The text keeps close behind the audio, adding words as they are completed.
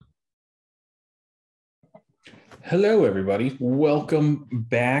Hello, everybody. Welcome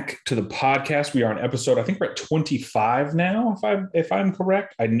back to the podcast. We are on episode, I think we're at 25 now, if I'm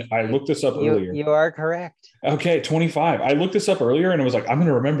correct. I looked this up You earlier. you are correct. Okay, 25. I looked this up earlier and it was like, I'm going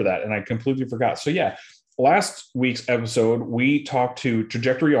to remember that. And I completely forgot. So, yeah, last week's episode, we talked to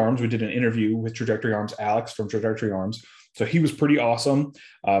Trajectory Arms. We did an interview with Trajectory Arms, Alex from Trajectory Arms. So he was pretty awesome.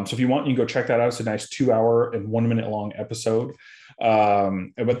 So if you want, you can go check that out. It's a nice 2 hour and 1 minute long episode.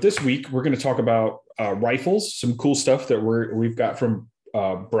 But this week we're going to talk about rifles, some cool stuff that we've got from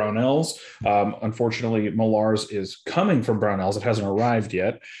Brownells. Unfortunately, Millar's is coming from Brownells. It hasn't arrived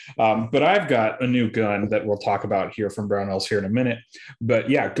yet. But I've got a new gun that we'll talk about here from Brownells here in a minute. But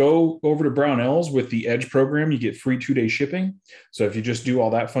yeah, go over to Brownells with the Edge program. You get free 2 day shipping. So if you just do all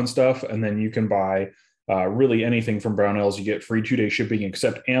that fun stuff, and then you can buy really anything from Brownells, you get free 2 day shipping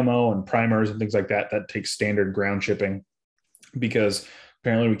except ammo and primers and things like that. That takes standard ground shipping because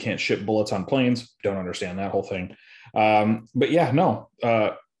apparently we can't ship bullets on planes. Don't understand that whole thing. But yeah, no,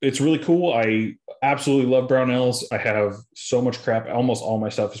 it's really cool. I absolutely love Brownells. I have so much crap. Almost all my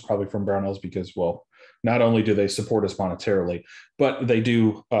stuff is probably from Brownells because, well, not only do they support us monetarily, but they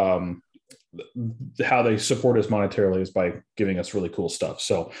do how they support us monetarily is by giving us really cool stuff.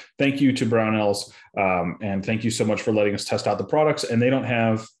 So thank you to Brownells, and thank you so much for letting us test out the products. And they don't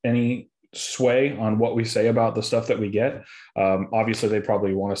have any sway on what we say about the stuff that we get. Obviously, they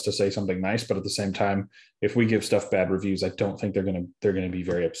probably want us to say something nice, but at the same time, if we give stuff bad reviews, I don't think they're gonna be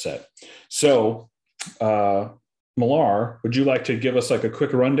very upset. So, Millar, would you like to give us like a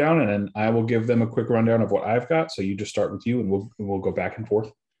quick rundown, and then I will give them a quick rundown of what I've got. So you just start with you, and we'll go back and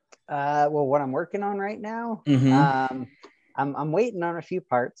forth. Well, what I'm working on right now, Mm-hmm. I'm waiting on a few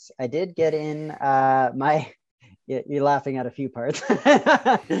parts. I did get in my. You're laughing at a few parts, but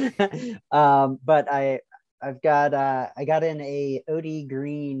I got in a OD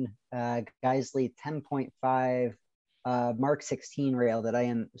Green Geisley 10.5 Mark 16 rail that I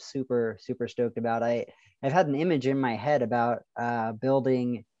am super stoked about. I've had an image in my head about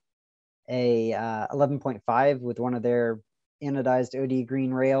building a 11.5 with one of their anodized OD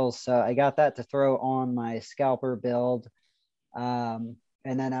Green rails. So I got that to throw on my scalper build.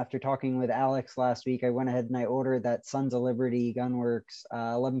 And then after talking with Alex last week, I went ahead and I ordered that Sons of Liberty Gunworks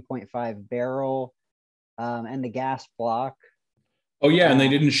 11.5 barrel and the gas block. Oh yeah, and they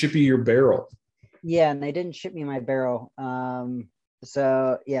didn't ship you your barrel. Yeah, and they didn't ship me my barrel.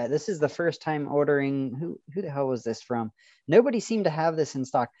 So yeah, this is the first time ordering. Who the hell was this from? Nobody seemed to have this in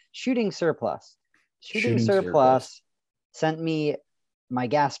stock. Shooting Surplus. Shooting Surplus sent me my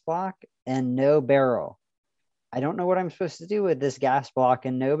gas block and no barrel. I don't know what I'm supposed to do with this gas block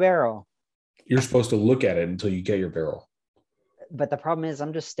and no barrel. You're supposed to look at it until you get your barrel. But the problem is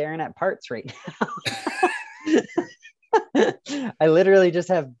I'm just staring at parts right now. I literally just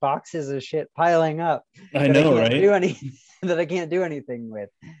have boxes of shit piling up. I know, right? That I can't do anything with.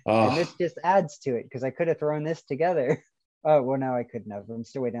 And this just adds to it because I could have thrown this together. Oh, well, no, I couldn't have. I'm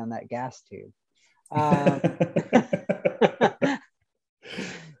still waiting on that gas tube.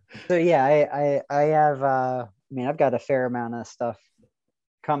 So yeah, I have I've got a fair amount of stuff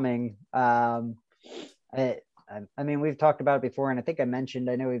coming. I mean, we've talked about it before, and I think I mentioned,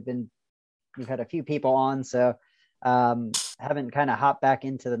 I know we've had a few people on, so haven't kind of hopped back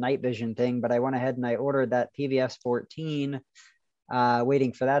into the night vision thing, but I went ahead and I ordered that PVS 14,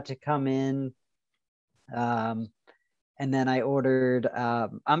 waiting for that to come in. And then I ordered,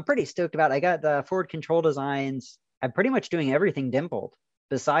 I'm pretty stoked about it. I got the Forward Control Designs. I'm pretty much doing everything dimpled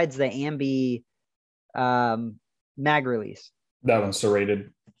besides the Ambi mag release. That one's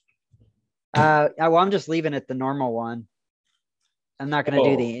serrated. Well, I'm just leaving it the normal one. I'm not going to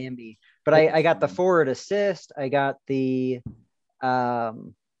do the Ambi, but I got the forward assist. I got the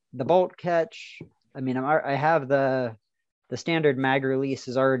bolt catch. I mean, I have the standard mag release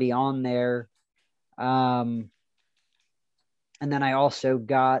is already on there. And then I also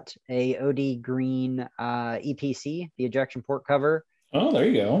got a OD Green EPC, the ejection port cover. Oh, there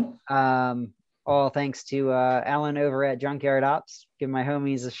you go. All thanks to Alan over at Junkyard Ops. Give my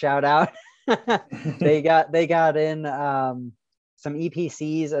homies a shout out. they got in some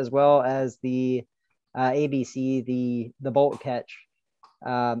EPCs as well as the ABC, the bolt catch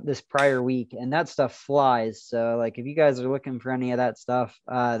this prior week, and that stuff flies. So like if you guys are looking for any of that stuff,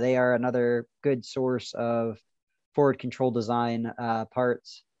 they are another good source of Forward Control Design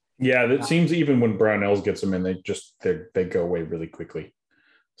parts. Yeah, that seems even when Brownells gets them in, they go away really quickly.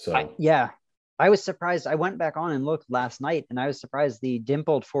 So I was surprised. I went back on and looked last night, and I was surprised the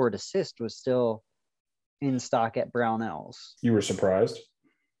dimpled forward assist was still in stock at Brownells. You were surprised?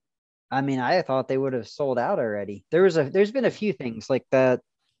 I mean, I thought they would have sold out already. There's been a few things like that.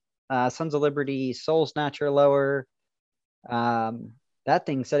 Sons of Liberty Soul Snatcher lower. That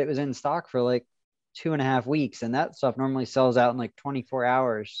thing said it was in stock for like 2.5 weeks, and that stuff normally sells out in like 24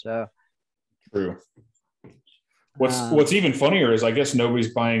 hours. So true. What's even funnier is I guess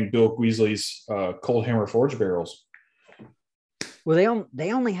nobody's buying Bill Weasley's Cold Hammer Forge barrels. Well,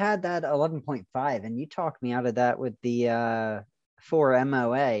 they only had that 11.5, and you talked me out of that with the 4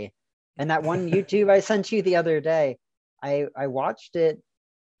 MOA. And that one YouTube I sent you the other day, I watched it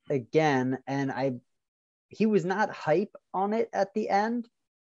again, and he was not hype on it at the end,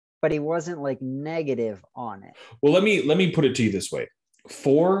 but he wasn't like negative on it. Well, let me put it to you this way: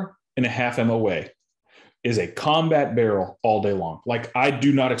 4.5 MOA is a combat barrel all day long. Like, I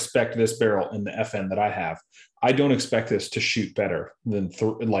do not expect this barrel in the FN that I have. I don't expect this to shoot better than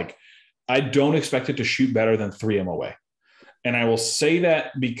I don't expect it to shoot better than 3 MOA. And I will say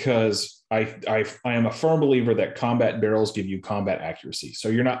that because I am a firm believer that combat barrels give you combat accuracy. So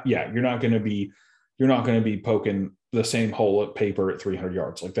you're not going to be poking the same hole at paper at 300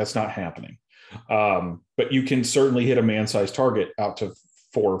 yards. Like, that's not happening. But you can certainly hit a man-sized target out to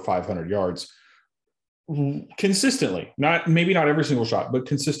 400 or 500 yards consistently. Maybe not every single shot, but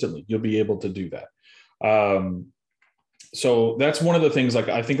consistently you'll be able to do that. So that's one of the things, like,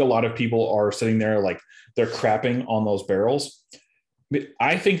 I think a lot of people are sitting there like they're crapping on those barrels.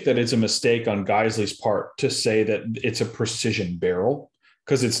 I think that it's a mistake on Geisley's part to say that it's a precision barrel,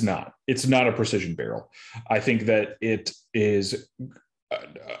 because it's not a precision barrel. I think that it is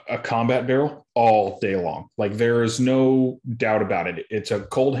a combat barrel all day long. Like, there is no doubt about it. It's a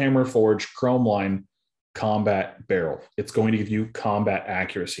Cold Hammer Forge chrome line combat barrel. It's going to give you combat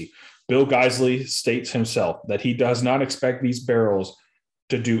accuracy. Bill Geisley states himself that he does not expect these barrels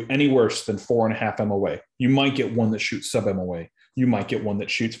to do any worse than 4.5 MOA. You might get one that shoots sub MOA. You might get one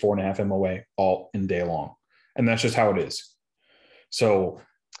that shoots 4.5 MOA all in day long. And that's just how it is. So,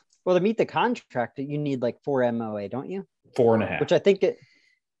 well, to meet the contract, you need like 4 MOA, don't you? 4.5. Which I think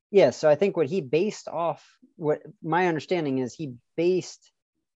so I think what he based off, what my understanding is, he based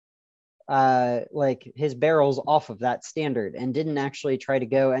like his barrels off of that standard and didn't actually try to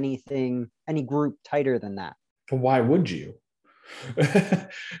go any group tighter than that. Why would you?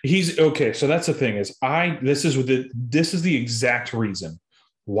 He's okay. So that's the thing is this is the exact reason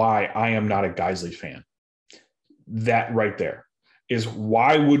why I am not a Geisley fan. That right there is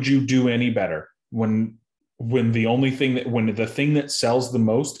why would you do any better when the thing that sells the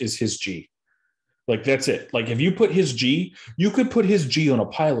most is his G? Like, that's it. Like, if you put his G, you could put his G on a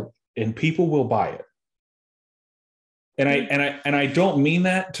pilot and people will buy it. And I don't mean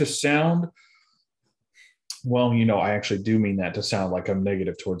that to sound, well, I actually do mean that to sound like I'm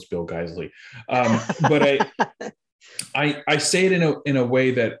negative towards Bill Geisley. But I say it in a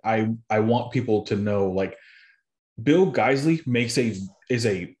way that I want people to know, like, Bill Geisley makes a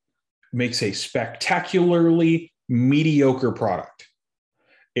spectacularly mediocre product.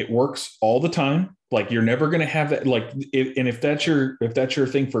 It works all the time. Like, you're never going to have that. Like, and if that's your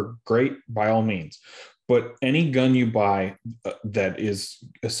thing, for great, by all means. But any gun you buy that is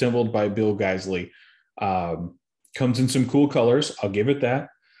assembled by Bill Geisley comes in some cool colors. I'll give it that.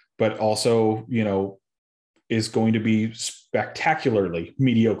 But also, is going to be spectacularly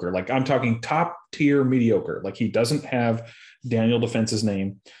mediocre. Like, I'm talking top tier mediocre. Like, he doesn't have Daniel Defense's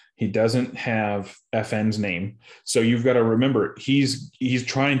name. He doesn't have FN's name. So you've got to remember, he's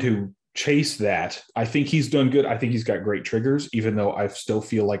trying to chase that. I think he's done good. I think he's got great triggers, even though I still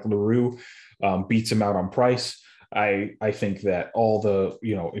feel like LaRue beats him out on price. I think that all the,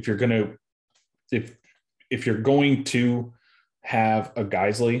 if you're going to have a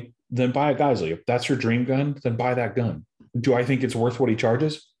Geisley, then buy a Geisley. If that's your dream gun, then buy that gun. Do I think it's worth what he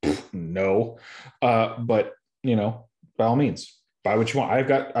charges? No. But, by all means, buy what you want.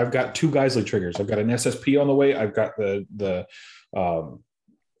 I've got 2 Geisley triggers. I've got an SSP on the way. I've got the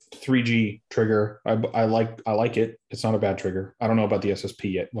 3G trigger. I like it. It's not a bad trigger. I don't know about the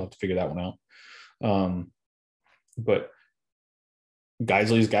SSP yet. We'll have to figure that one out. But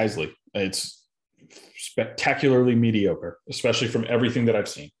Geisley's Geisley. It's spectacularly mediocre, especially from everything that I've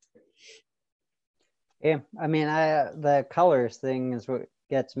seen. Yeah, I mean, the colors thing is what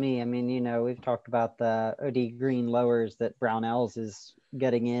gets me. I mean, we've talked about the OD green lowers that Brownells is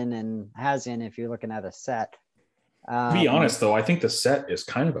getting in and has in if you're looking at a set. To be honest, though, I think the set is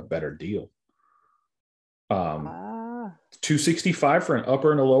kind of a better deal. $265 for an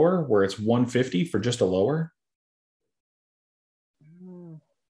upper and a lower, where it's $150 for just a lower.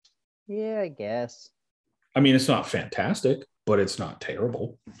 Yeah, I guess. I mean, it's not fantastic, but it's not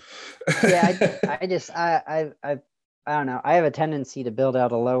terrible. Yeah, I don't know. I have a tendency to build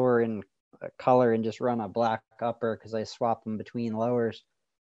out a lower in color and just run a black upper because I swap them between lowers.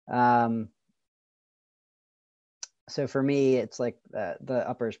 So for me, it's like the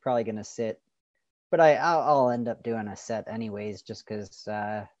upper is probably going to sit, but I'll end up doing a set anyways, just because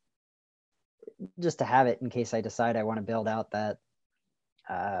just to have it in case I decide I want to build out that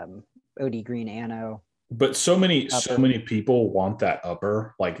OD Green Anno. But so many upper. people want that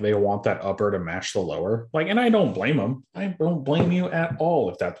upper, like they want that upper to match the lower. Like, and I don't blame them. I don't blame you at all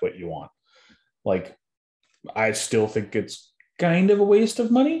if that's what you want. Like, I still think it's kind of a waste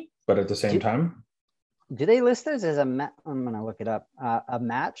of money, but at the same time, do they list those as I'm gonna look it up. A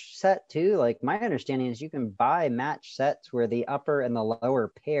match set too. Like my understanding is you can buy match sets where the upper and the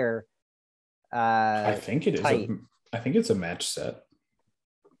lower pair. I think it tight. is. I think it's a match set.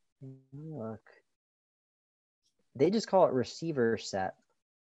 Look, they just call it receiver set.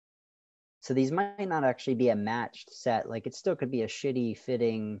 So these might not actually be a matched set. Like it still could be a shitty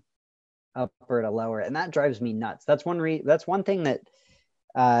fitting upper to lower, and that drives me nuts. That's one thing that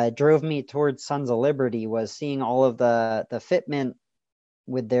drove me towards Sons of Liberty was seeing all of the fitment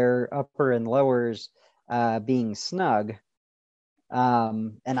with their upper and lowers being snug.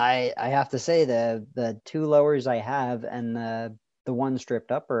 And I have to say the two lowers I have and the one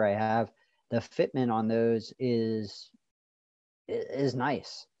stripped upper I have, the fitment on those is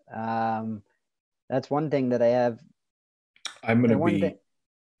nice. That's one thing that I have. I'm going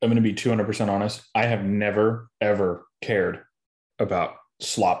to be 200% honest. I have never ever cared about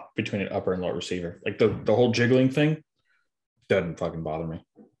slop between an upper and lower receiver. Like the whole jiggling thing doesn't fucking bother me.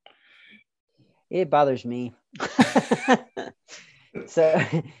 It bothers me. So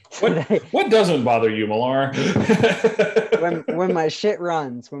what doesn't bother you, Millar? when my shit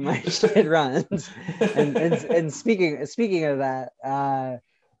runs, and speaking of that,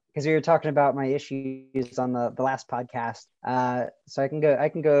 because we were talking about my issues on the last podcast, so I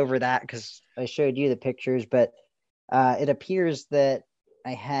can go over that because I showed you the pictures, but it appears that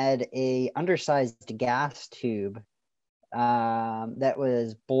I had a undersized gas tube that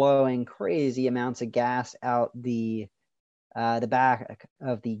was blowing crazy amounts of gas out the back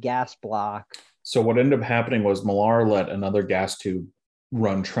of the gas block. So what ended up happening was Millar let another gas tube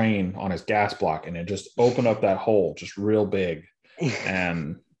run train on his gas block, and it just opened up that hole just real big.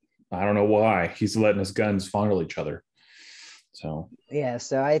 And I don't know why he's letting his guns fondle each other. So yeah,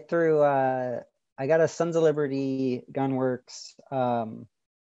 so I threw I got a Sons of Liberty Gunworks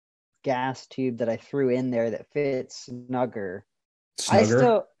gas tube that I threw in there that fits snugger.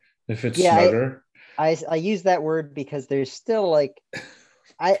 Snugger? If it's snugger? I use that word because there's still like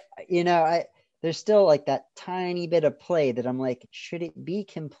there's still like that tiny bit of play that I'm like, should it be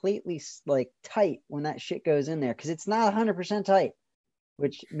completely like tight when that shit goes in there? Because it's not 100% tight,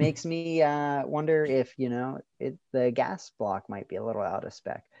 which makes me wonder if the gas block might be a little out of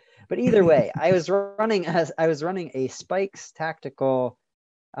spec. But either way, I was running a Spikes Tactical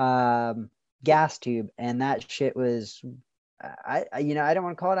gas tube, and that shit was I don't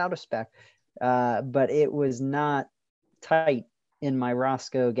want to call it out of spec, but it was not tight in my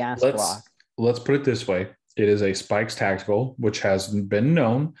Roscoe gas block. Let's put it this way. It is a Spikes Tactical, which has been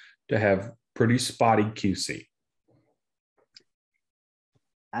known to have pretty spotty QC.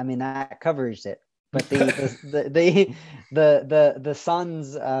 I mean, that covers it. But the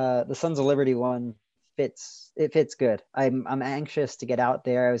Sons of Liberty one fits good. I'm anxious to get out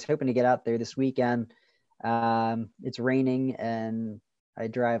there. I was hoping to get out there this weekend. It's raining and I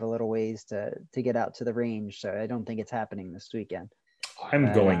drive a little ways to get out to the range, so I don't think it's happening this weekend.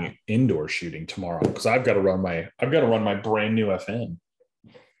 I'm going indoor shooting tomorrow because I've got to run my brand new FN.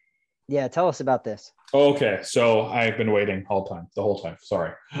 Yeah, tell us about this. Okay, so I've been waiting the whole time.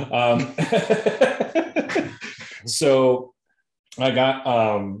 Sorry. So I got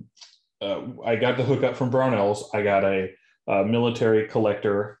the hookup from Brownells. I got a military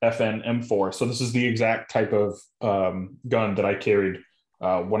collector FN M4. So this is the exact type of gun that I carried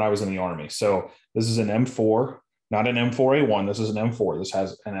when I was in the Army. So this is an M4, not an M4A1. This is an M4. This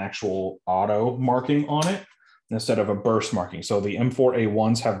has an actual auto marking on it instead of a burst marking. So the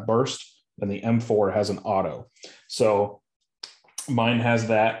M4A1s have burst, and the M4 has an auto. So mine has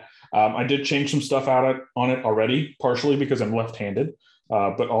that. I did change some stuff on it already, partially because I'm left-handed,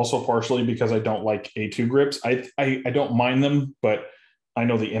 but also partially because I don't like A2 grips. I don't mind them, but I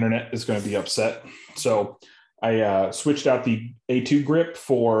know the internet is going to be upset. So I switched out the A2 grip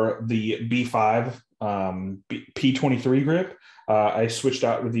for the B5 P23 grip. I switched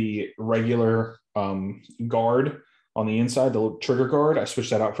out with the regular guard on the inside, the trigger guard. I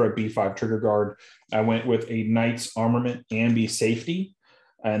switched that out for a B5 trigger guard. I went with a Knights Armament Ambi safety.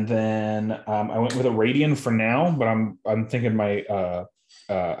 And then I went with a Radian for now, but I'm thinking I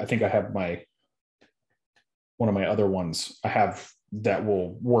think I have one of my other ones. I have that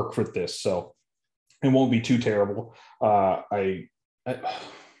will work for this. So it won't be too terrible. I'm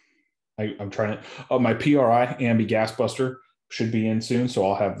trying to, my PRI Ambi Gas Buster should be in soon. So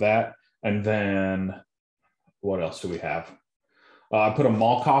I'll have that. And then what else do we have? I put a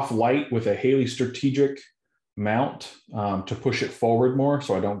Malkoff light with a Haley Strategic mount to push it forward more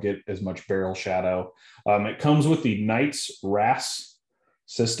so I don't get as much barrel shadow. It comes with the Knights RAS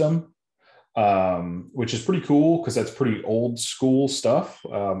system, which is pretty cool because that's pretty old school stuff.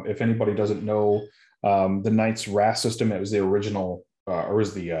 If anybody doesn't know the Knights RAS system, it was the original, or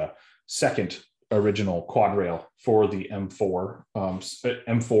was the second original quad rail for the M4,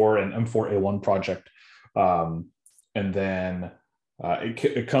 M4 and M4A1 project. And then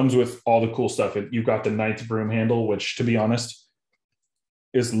it comes with all the cool stuff. You've got the Knights broom handle, which, to be honest,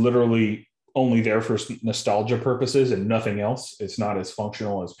 is literally only there for nostalgia purposes and nothing else. It's not as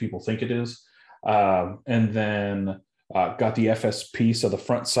functional as people think it is. And then got the FSP, so the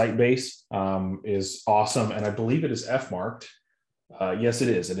front sight base is awesome, and I believe it is F marked. Yes, it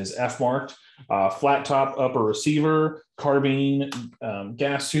is. It is F marked. Flat top upper receiver, carbine,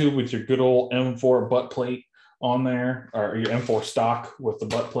 gas tube with your good old M4 butt plate on there, or your M4 stock with the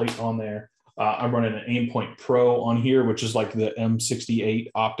butt plate on there. I'm running an Aimpoint Pro on here, which is like the M68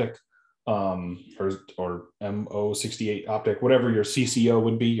 optic, or MO68 optic, whatever your CCO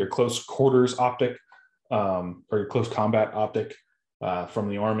would be, your close quarters optic, or your close combat optic from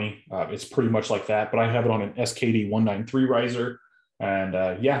the Army. It's pretty much like that, but I have it on an SKD 193 riser.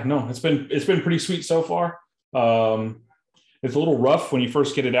 And yeah, no, it's been pretty sweet so far. It's a little rough when you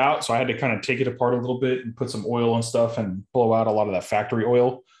first get it out, so I had to kind of take it apart a little bit and put some oil and stuff and blow out a lot of that factory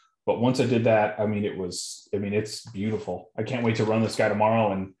oil. But once I did that, it's beautiful. I can't wait to run this guy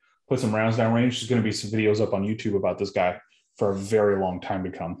tomorrow and put some rounds down range. There's going to be some videos up on YouTube about this guy for a very long time to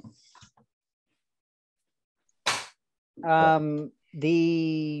come.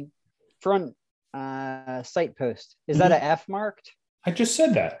 The front sight post, is that a F marked? I just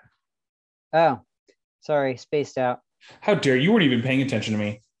said that. Oh, sorry, spaced out. How dare you? Weren't even paying attention to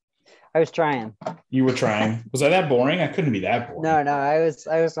me. I was trying. You were trying. Was I that boring? I couldn't be that boring. No, I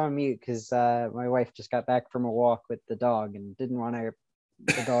was on mute because my wife just got back from a walk with the dog and didn't want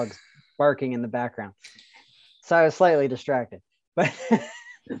the dogs barking in the background. So I was slightly distracted. But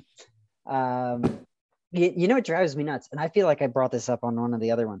you know what drives me nuts, and I feel like I brought this up on one of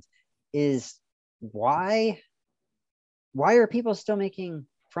the other ones, is why are people still making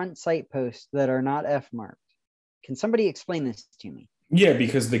front sight posts that are not F marked? Can somebody explain this to me? Yeah,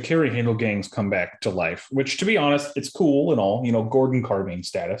 because the carry handle gangs come back to life, which, to be honest, it's cool and all, Gordon carbine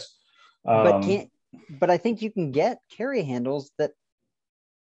status. But I think you can get carry handles that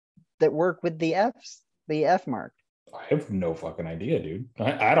work with the F mark. I have no fucking idea, dude.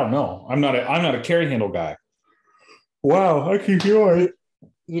 I don't know. I'm not a carry handle guy. Wow, I keep going.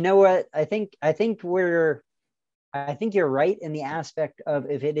 You know what? I think you're right in the aspect of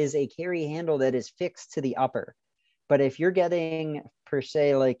if it is a carry handle that is fixed to the upper. But if you're getting, per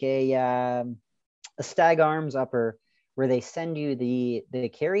se, like a Stag Arms upper where they send you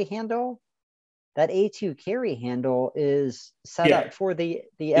the carry handle, that A2 carry handle is set up for the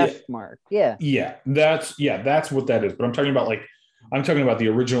F mark. Yeah, that's what that is. But I'm talking about the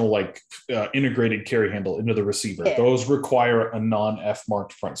original integrated carry handle into the receiver. Yeah. Those require a non-F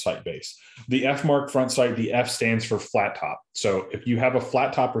marked front sight base. The F marked front sight, the F stands for flat top. So if you have a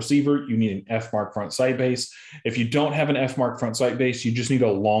flat top receiver, you need an F marked front sight base. If you don't have an F marked front sight base, you just need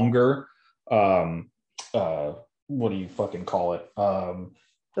a longer, what do you fucking call it?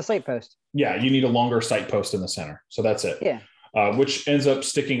 The sight post. Yeah, you need a longer sight post in the center. So that's it. Yeah. Which ends up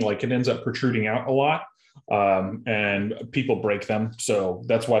sticking, it ends up protruding out a lot. And people break them. So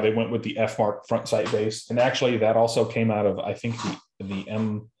that's why they went with the F mark front sight base. And actually that also came out of, I think, the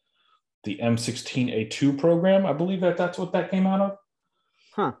M16A2 program. I believe that's what that came out of.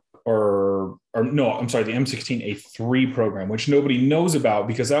 Huh. Or no, I'm sorry, the M16A3 program, which nobody knows about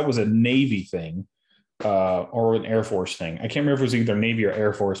because that was a Navy thing, or an Air Force thing. I can't remember if it was either Navy or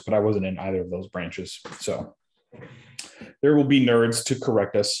Air Force, but I wasn't in either of those branches. So there will be nerds to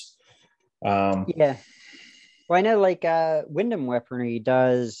correct us. Yeah. Well, I know Wyndham Weaponry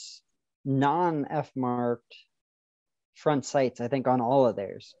does non-F marked front sights, I think, on all of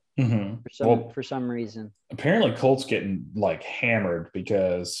theirs. Mm-hmm. For some reason. Apparently Colt's getting hammered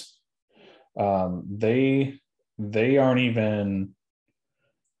because they aren't even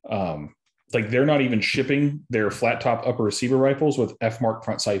they're not even shipping their flat top upper receiver rifles with F marked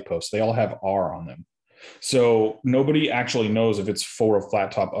front sight posts. They all have R on them. So nobody actually knows if it's for a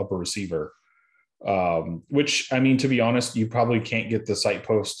flat top upper receiver, which, to be honest, you probably can't get the sight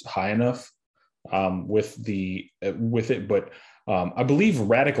post high enough with it. But I believe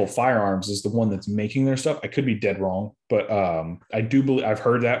Radical Firearms is the one that's making their stuff. I could be dead wrong, but I do believe I've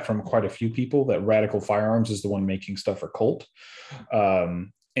heard that from quite a few people that Radical Firearms is the one making stuff for Colt.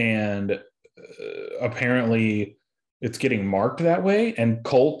 And apparently it's getting marked that way, and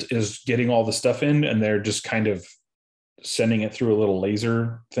Colt is getting all the stuff in, and they're just kind of sending it through a little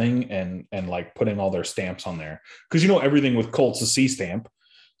laser thing and like putting all their stamps on there, because everything with Colt's a C stamp.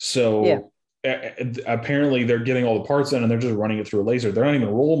 So apparently they're getting all the parts in and they're just running it through a laser. They're not even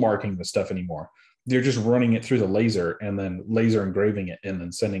roll marking the stuff anymore. They're just running it through the laser and then laser engraving it and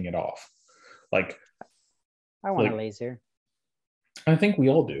then sending it off. Like, I want a laser. I think we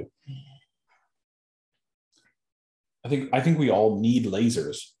all do. I think we all need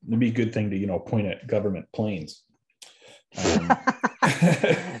lasers. It'd be a good thing to point at government planes.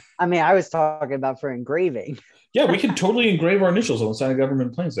 I mean, I was talking about for engraving. Yeah, we could totally engrave our initials on the side of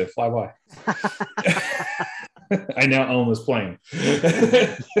government planes. They fly by. I now own this plane.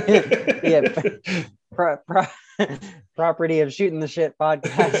 Yeah, property of Shooting the Shit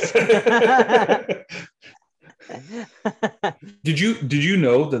podcast. Did you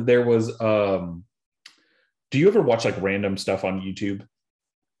know that there was do you ever watch like random stuff on YouTube?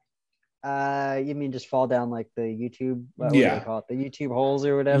 You mean just fall down like the YouTube, what yeah, do they call it? The YouTube holes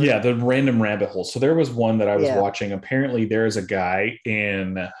or whatever? Yeah, the random rabbit holes. So there was one that I was watching. Apparently there is a guy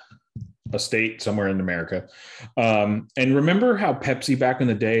in a state somewhere in America. And remember how Pepsi back in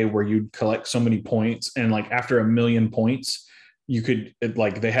the day where you'd collect so many points and like after 1 million points, you could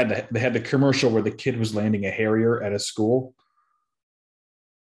they had the commercial where the kid was landing a Harrier at a school.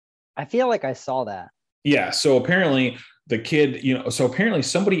 I feel like I saw that. Yeah. So apparently the kid, apparently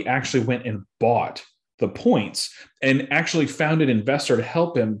somebody actually went and bought the points and actually found an investor to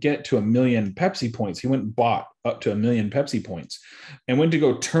help him get to 1 million Pepsi points. He went and bought up to 1 million Pepsi points and went to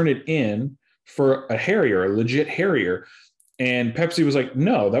go turn it in for a Harrier, a legit Harrier. And Pepsi was like,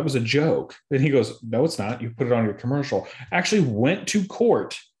 no, that was a joke. And he goes, no, it's not. You put it on your commercial. Actually went to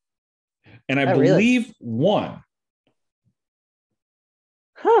court and I believe won.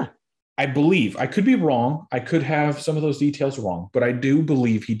 Huh. I believe. I could be wrong. I could have some of those details wrong, but I do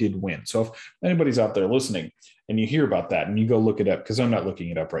believe he did win. So if anybody's out there listening and you hear about that and you go look it up, because I'm not looking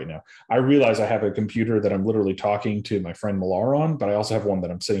it up right now. I realize I have a computer that I'm literally talking to my friend Millar on, but I also have one that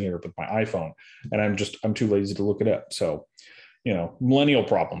I'm sitting here with my iPhone and I'm too lazy to look it up. So, millennial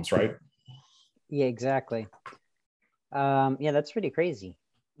problems, right? Yeah, exactly. Yeah, that's pretty crazy.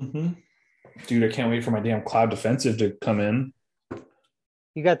 Mm-hmm. Dude, I can't wait for my damn cloud defensive to come in.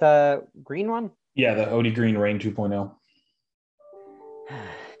 You got the green one? Yeah, the OD Green Rain 2.0.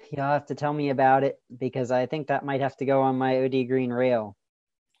 You'll have to tell me about it because I think that might have to go on my OD Green rail.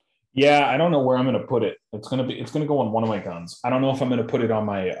 Yeah, I don't know where I'm going to put it. It's going to go on one of my guns. I don't know if I'm going to put it on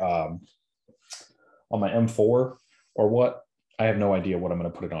my M4 or what. I have no idea what I'm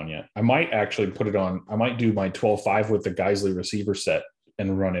going to put it on yet. I might actually put it on. I might do my 12.5 with the Geisley receiver set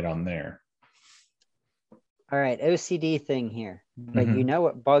and run it on there. All right, OCD thing here. But you know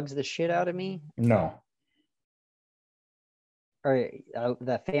what bugs the shit out of me? No. Or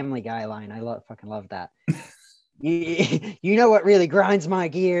the Family Guy line. I fucking love that. you know what really grinds my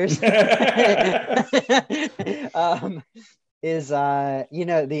gears? Is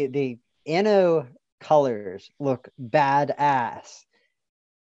the Anno colors look badass.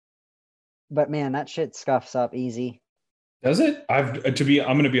 But man, that shit scuffs up easy. Does it? I'm going to be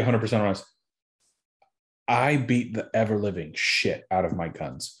 100% honest. I beat the ever living shit out of my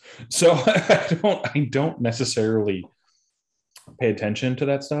guns. So I don't necessarily pay attention to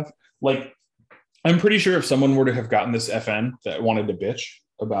that stuff. Like, I'm pretty sure if someone were to have gotten this FN that wanted to bitch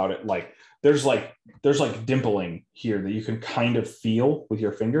about it, like there's dimpling here that you can kind of feel with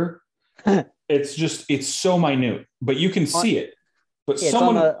your finger. It's so minute, but you can see it. But it's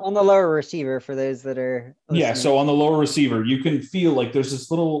on the lower receiver for those that are listening. Yeah, so on the lower receiver, you can feel like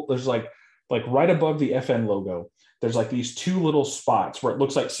there's right above the FN logo, there's like these two little spots where it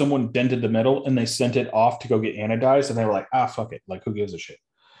looks like someone dented the metal and they sent it off to go get anodized. And they were like, fuck it. Like, who gives a shit?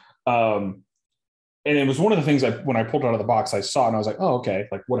 And it was one of the things when I pulled it out of the box, I saw it and I was like, oh, okay,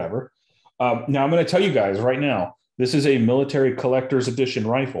 like whatever. Now I'm going to tell you guys right now, this is a military collector's edition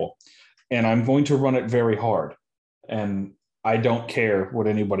rifle and I'm going to run it very hard. And I don't care what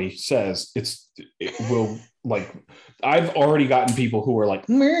anybody says. It will like, I've already gotten people who are like,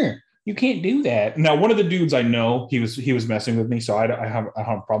 meh, you can't do that. Now, one of the dudes I know, he was messing with me, so I have a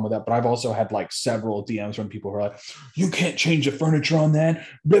problem with that. But I've also had like several DMs from people who are like, "You can't change the furniture on that."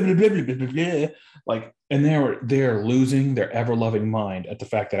 Blah blah blah blah blah blah. Like, and they're losing their ever loving mind at the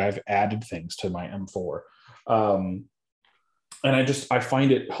fact that I've added things to my M4. And I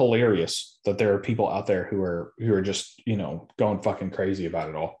find it hilarious that there are people out there who are just, going fucking crazy about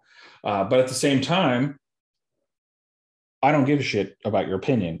it all. But at the same time, I don't give a shit about your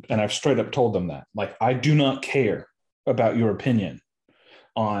opinion. And I've straight up told them that. Like, I do not care about your opinion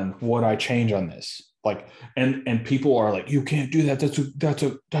on what I change on this. Like, and people are like, you can't do that.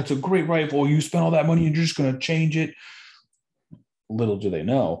 That's a great rifle. You spent all that money and you're just gonna change it. Little do they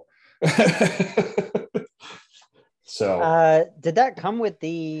know. So did that come with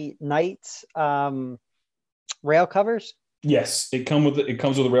the Knights rail covers? yes, it comes with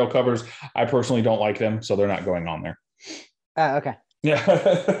the rail covers. I personally don't like them, so they're not going on there. Okay.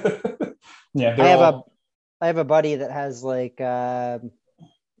 Yeah. Yeah. I have a buddy that has like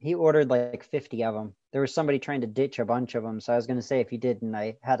he ordered like 50 of them. There was somebody trying to ditch a bunch of them, so I was going to say if you did, and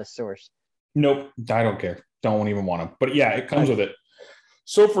I had a source. Nope, I don't care. Don't even want them. But yeah, it comes with it.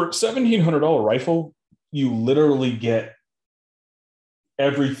 So for $1,700 rifle, you literally get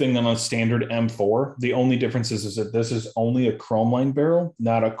everything on a standard M4. The only difference is that this is only a chrome line barrel,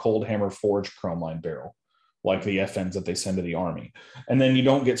 not a cold hammer forged chrome line barrel, like the FNs that they send to the Army. And then you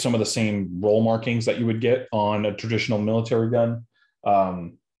don't get some of the same roll markings that you would get on a traditional military gun.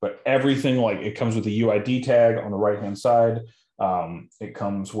 But everything, like, it comes with the UID tag on the right-hand side. It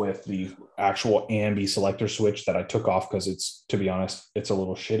comes with the actual ambi selector switch that I took off because to be honest, it's a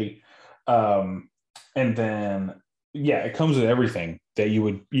little shitty. And then, yeah, it comes with everything that you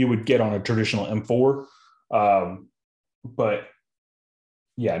would get on a traditional M4. But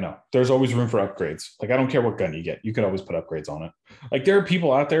yeah, no, there's always room for upgrades. Like, I don't care what gun you get, you could always put upgrades on it. Like, there are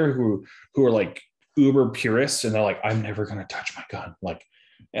people out there who are like uber purists, and they're like, I'm never going to touch my gun. Like,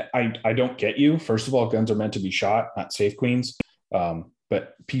 I don't get you. First of all, guns are meant to be shot, not safe queens.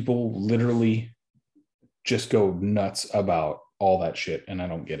 But people literally just go nuts about all that shit, and I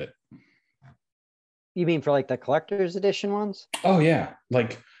don't get it. You mean for like the collector's edition ones? Oh yeah,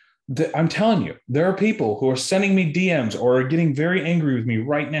 like I'm telling you, there are people who are sending me DMs or are getting very angry with me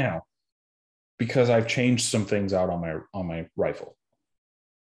right now because I've changed some things out on my rifle.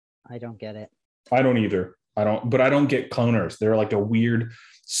 I don't get it. I don't either. But I don't get cloners. They're like a weird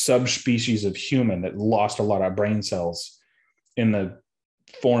subspecies of human that lost a lot of brain cells in the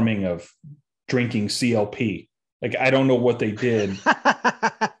forming of drinking CLP. Like, I don't know what they did.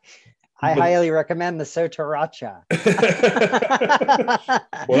 I highly recommend the Sotaracha.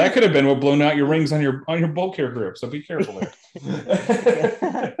 Well, that could have been what blown out your rings on your bolt care grip. So be careful there.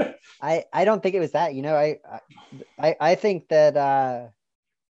 I don't think it was that. I think that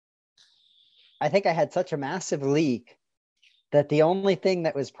I think I had such a massive leak that the only thing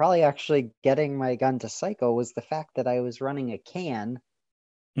that was probably actually getting my gun to cycle was the fact that I was running a can.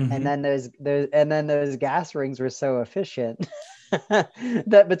 Mm-hmm. And then those gas rings were so efficient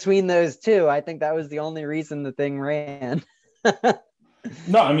that between those two, I think that was the only reason the thing ran.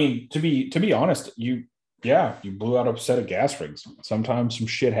 No, I mean, to be honest, you blew out a set of gas rings. Sometimes some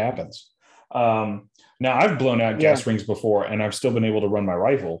shit happens. Now I've blown out gas rings before, and I've still been able to run my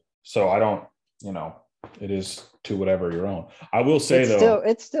rifle. So I don't, it is to whatever your own. I will say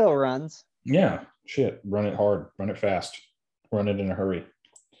it still runs. Yeah, shit. Run it hard, run it fast, run it in a hurry.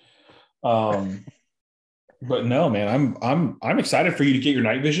 But no, man, I'm excited for you to get your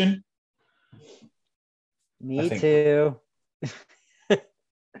night vision. Me too.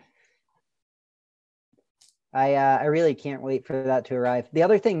 I really can't wait for that to arrive. The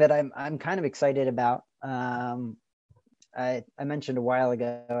other thing that I'm kind of excited about, I mentioned a while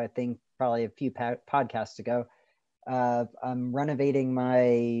ago, I think probably a few podcasts ago, I'm renovating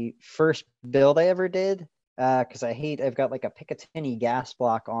my first build I ever did because I've got like a Picatinny gas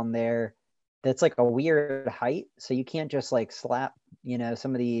block on there that's like a weird height, so you can't just like slap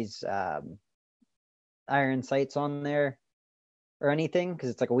some of these iron sights on there or anything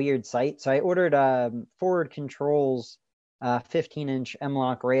because it's like a weird sight. So I ordered Forward Controls 15-inch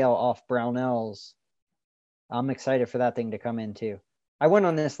M-LOK rail off Brownells. I'm excited for that thing to come in too. I went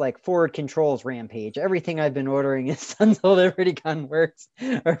on this like Forward Controls rampage. Everything I've been ordering is Sons of Liberty Gun Works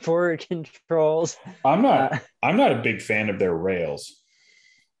or Forward Controls. I'm not a big fan of their rails.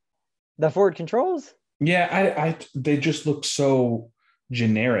 The Forward Controls? Yeah, they just look so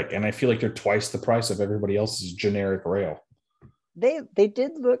generic, and I feel like they're twice the price of everybody else's generic rail. They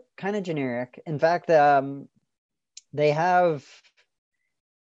did look kind of generic. In fact, they have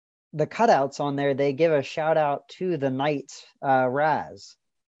the cutouts on there. They give a shout out to the Knights Raz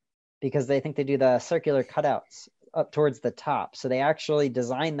because they think they do the circular cutouts up towards the top. So they actually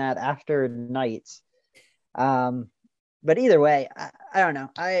designed that after Knights. But either way, I don't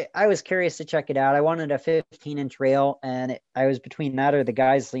know. I was curious to check it out. I wanted a 15-inch rail, and I was between that or the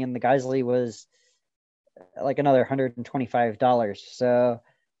Geissele, and the Geissele was like another $125. So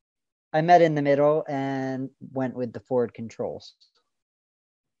I met in the middle and went with the Ford controls.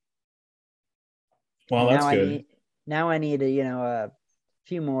 Well, that's good. Now I need a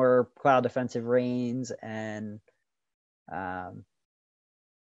few more cloud defensive reins, and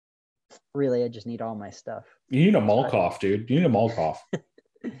really I just need all my stuff. You need a Molkoff, dude. You need a Molkoff.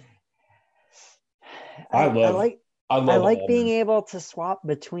 I like being able to swap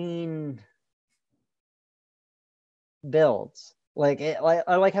between builds.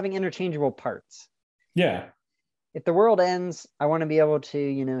 I like having interchangeable parts. Yeah. If the world ends, I want to be able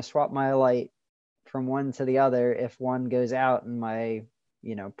to, swap my light from one to the other if one goes out and my,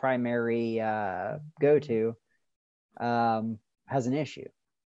 primary go-to has an issue.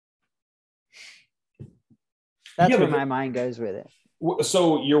 That's where my mind goes with it.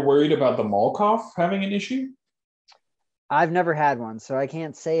 So you're worried about the Molkoff having an issue? I've never had one, so I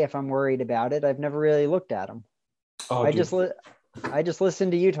can't say if I'm worried about it. I've never really looked at them. Oh, I just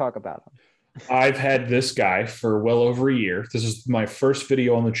listened to you talk about them. I've had this guy for well over a year. This is my first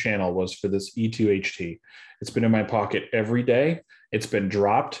video on the channel was for this E2HT. It's been in my pocket every day. It's been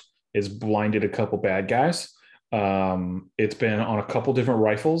dropped. It's blinded a couple bad guys. It's been on a couple different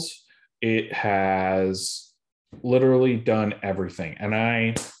rifles. It has literally done everything. And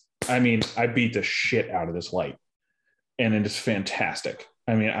I mean, I beat the shit out of this light. And it is fantastic.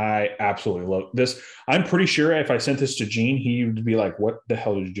 I mean, I absolutely love this. I'm pretty sure if I sent this to Gene, he would be like, what the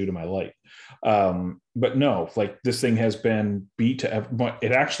hell did you do to my light? But no, like this thing has been beat to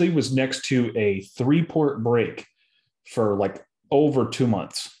it actually was next to a 3-port break for like over 2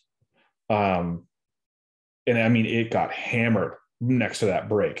 months. And I mean, it got hammered next to that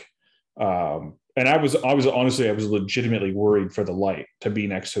break. And I was honestly, I was legitimately worried for the light to be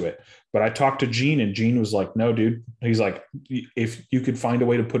next to it. But I talked to Gene, and Gene was like, no, dude. He's like, if you could find a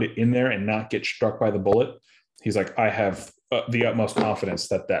way to put it in there and not get struck by the bullet, he's like, I have the utmost confidence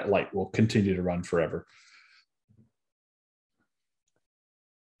that that light will continue to run forever.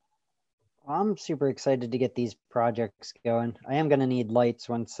 I'm super excited to get these projects going. I am going to need lights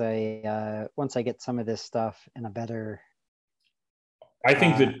once I get some of this stuff in a better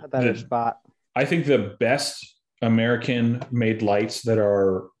spot. I think the best American made lights that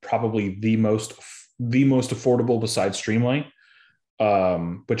are probably the most affordable besides Streamlight,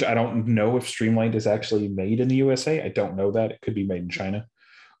 which I don't know if Streamlight is actually made in the USA. I don't know that. It could be made in China.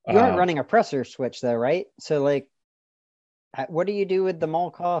 You aren't running a pressure switch though, right? So like, what do you do with the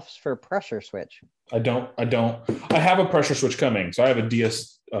Molkoffs for pressure switch? I don't. I have a pressure switch coming. So I have a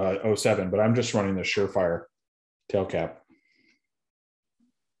DS07, but I'm just running the Surefire tail cap.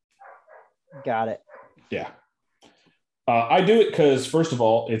 Got it. Yeah. I do it because, first of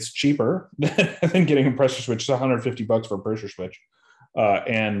all, it's cheaper than getting a pressure switch. It's $150 for a pressure switch,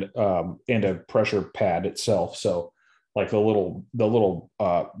 and a pressure pad itself. So, like the little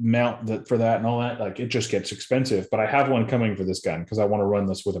mount for that and all that, like it just gets expensive. But I have one coming for this gun because I want to run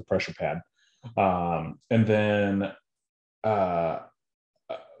this with a pressure pad, and then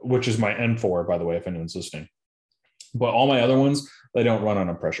which is my M4, by the way, if anyone's listening. But all my other ones, they don't run on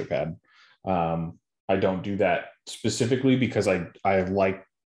a pressure pad. I don't do that specifically because I like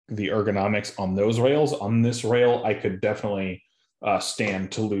the ergonomics on those rails. On this rail, I could definitely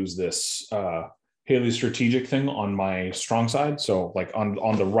stand to lose this Haley strategic thing on my strong side. So like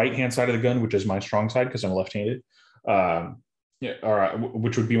on the right hand side of the gun, which is my strong side because I'm left-handed,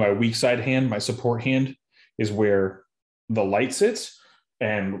 which would be my weak side hand. My support hand is where the light sits,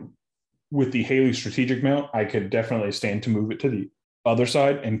 and with the Haley strategic mount, I could definitely stand to move it to the other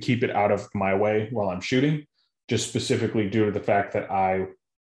side and keep it out of my way while I'm shooting, just specifically due to the fact that I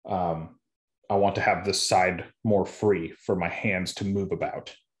want to have this side more free for my hands to move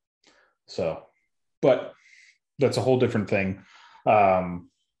about. So, but that's a whole different thing.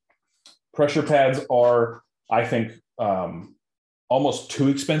 Pressure pads are, I think, almost too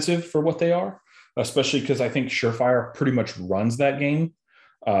expensive for what they are, especially because I think Surefire pretty much runs that game,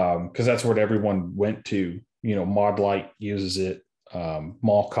 because that's what everyone went to. Mod Light uses it.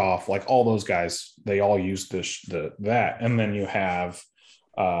 Molkoff, like all those guys, they all use that. And then you have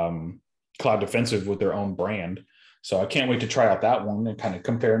Cloud Defensive with their own brand. So I can't wait to try out that one and kind of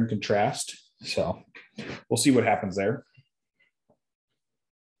compare and contrast. So we'll see what happens there.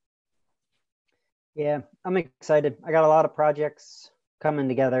 Yeah, I'm excited. I got a lot of projects coming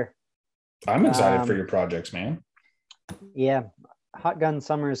together. I'm excited for your projects, man. Yeah, Hot Gun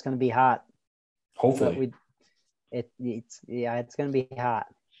Summer is going to be hot. Hopefully. It's going to be hot.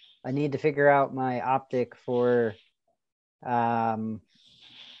 I need to figure out my optic for the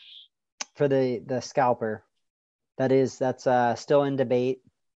scalper. That's still in debate.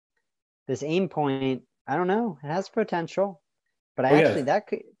 This Aimpoint I don't know. It has potential, but Oh actually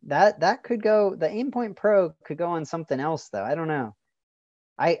yeah, that could go. The Aimpoint Pro could go on something else though. I don't know.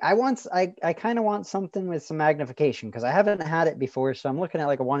 I kind of want something with some magnification because I haven't had it before. So I'm looking at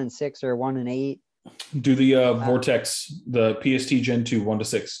like a 1-in-6 or a 1-in-8. do the Vortex, the PST Gen 2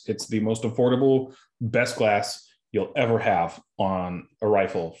 1-6. It's the most affordable, best glass you'll ever have on a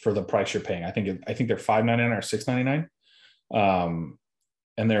rifle for the price you're paying. I think they're $5.99 or $6.99,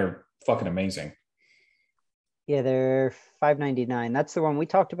 and they're fucking amazing. Yeah, they're $5.99. That's the one we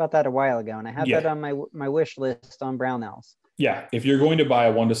talked about that a while ago, and I have that Yeah, on my wish list on Brownells. yeah. If you're going to buy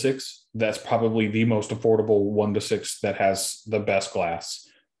a 1-6, that's probably the most affordable 1-6 that has the best glass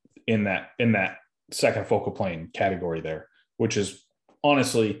in that second focal plane category there, which is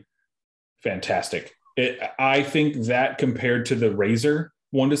honestly fantastic. I think that compared to the Razor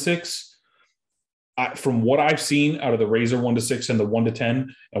 1-6, from what I've seen out of the Razor 1-6 and the 1-10,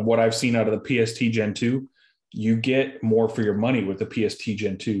 and what I've seen out of the PST Gen 2, you get more for your money with the PST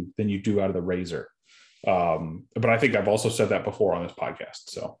Gen 2 than you do out of the Razor. But I think I've also said that before on this podcast.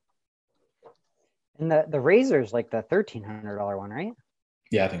 So, And the Razor's like the $1,300 one, right?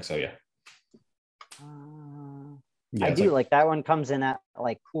 yeah, I think so. Yeah. Yeah, I it's do like, like that one comes in that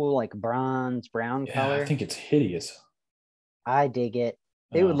like cool like bronze brown yeah, I color. think it's hideous. I dig it.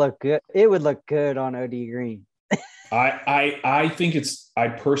 It would look good. It would look good on OD green.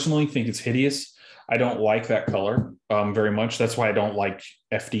 I personally think it's hideous. I don't like that color very much. That's why I don't like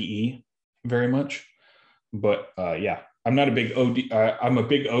FDE very much. But yeah, I'm not a big OD. I'm a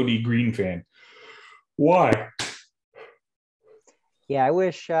big OD green fan. Why? Yeah, I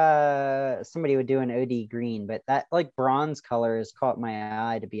wish somebody would do an OD green, but that like bronze color has caught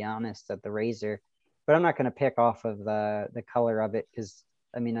my eye, to be honest, at the Razor. But I'm not going to pick off of the color of it because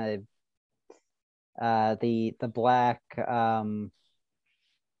I mean, the black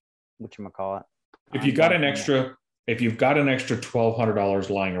whatchamacallit. If you got an extra, if you've got an extra $1,200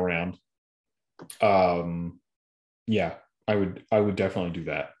 lying around, yeah, I would definitely do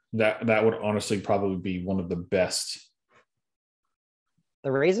that. That would honestly probably be one of the best.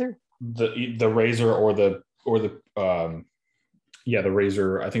 The Razor? The Razor or the yeah, the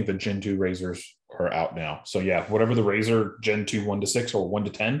Razor. I think the Gen 2 Razors are out now. So yeah, whatever the Razor Gen 2 1-6 or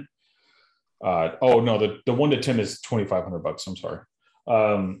 1-10. Oh no, the 1-10 is $2,500. I'm sorry.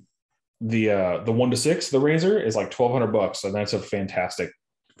 The 1-6, the Razor is like $1,200, and that's a fantastic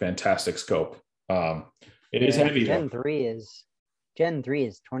scope. It is heavy Gen though. 3 is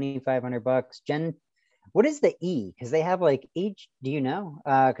 $2,500. What is the E? Because they have like do you know?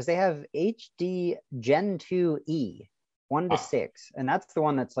 Because they have HD Gen 2 E 1-6, and that's the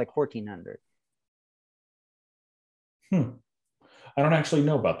one that's like 1,400. I don't actually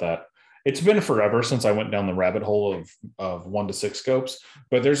know about that. It's been forever since I went down the rabbit hole of 1-6 scopes,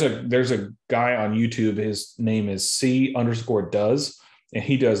 but there's a guy on YouTube. His name is C_does, and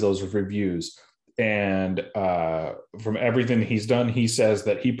he does those reviews. And from everything he's done, he says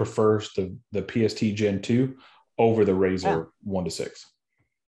that he prefers the PST Gen 2 over the Razor 1-6.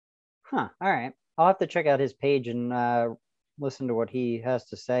 Huh. All right. I'll have to check out his page and listen to what he has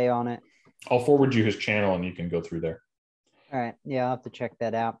to say on it. I'll forward you his channel and you can go through there. All right. Yeah, I'll have to check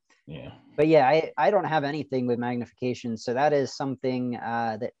that out. Yeah. But yeah, I don't have anything with magnification. So that is something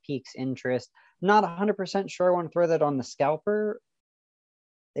that piques interest. Not 100% sure I want to throw that on the scalper.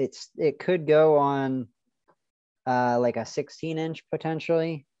 It could go on like a 16-inch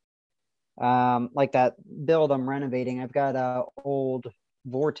potentially. Like that build I'm renovating. I've got a old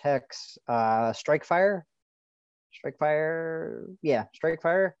Vortex Strikefire. Yeah,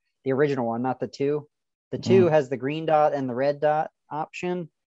 Strikefire. The original one, not the 2. The 2 has the green dot and the red dot option.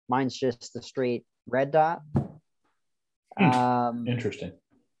 Mine's just the straight red dot. Interesting.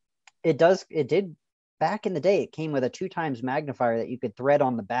 It did back in the day. It came with a 2x magnifier that you could thread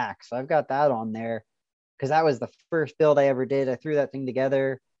on the back. So I've got that on there because that was the first build I ever did. I threw that thing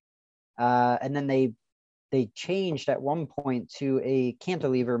together. And then they changed at one point to a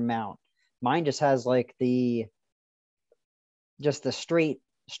cantilever mount. Mine just has like the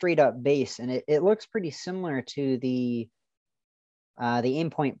straight up base, and it looks pretty similar to the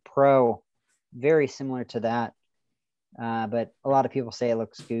Aimpoint Pro, very similar to that. But a lot of people say it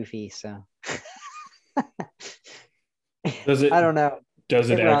looks goofy, so Does it? I don't know. Does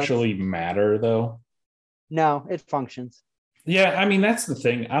it actually matter though? No, it functions. Yeah, I mean that's the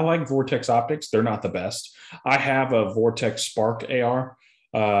thing. I like Vortex optics. They're not the best. I have a Vortex Spark AR,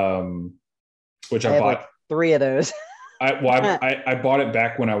 which I bought like 3 of those. I bought it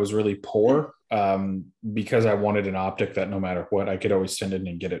back when I was really poor because I wanted an optic that no matter what I could always send it in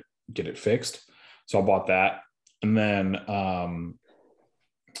and get it fixed. So I bought that, and then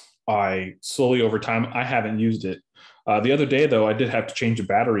I slowly over time, I haven't used it. The other day though, I did have to change a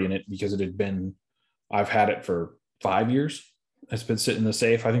battery in it because I've had it for 5 years. It's been sitting in the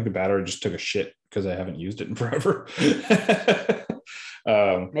safe. I think the battery just took a shit because I haven't used it in forever.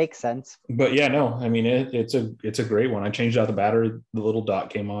 Makes sense. But yeah, no, I mean it's a great one. I changed out the battery. The little dot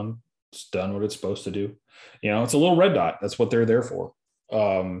came on. It's done what it's supposed to do. It's a little red dot. That's what they're there for.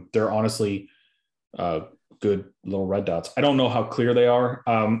 They're honestly good little red dots. I don't know how clear they are.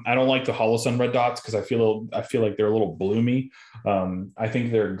 I don't like the Holosun red dots because I feel like they're a little bloomy. I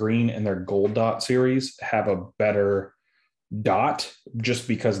think their green and their gold dot series have a better dot just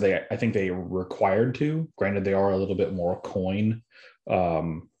because I think they are required to. Granted, they are a little bit more coin.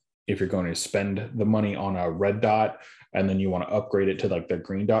 If you're going to spend the money on a red dot and then you want to upgrade it to like the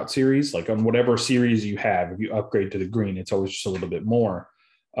green dot series, like on whatever series you have, if you upgrade to the green, it's always just a little bit more.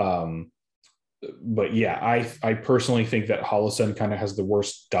 But yeah, I personally think that Holosun kind of has the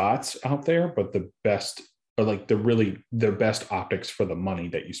worst dots out there, but the best, or like the best optics for the money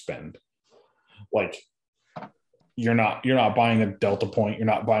that you spend. Like you're not buying a Delta Point, you're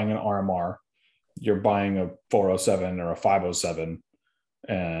not buying an RMR, you're buying a 407 or a 507,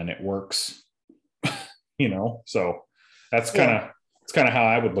 and it works. So that's kind of how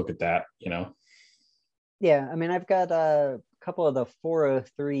I would look at that. Yeah, I mean, I've got a couple of the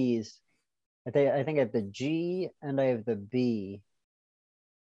 403s. I think I have the G and I have the B.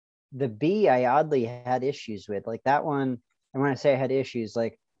 The B I oddly had issues with. Like that one, and when I say I had issues,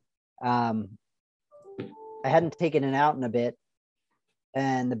 like I hadn't taken it out in a bit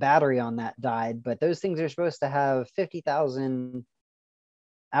and the battery on that died, but those things are supposed to have 50,000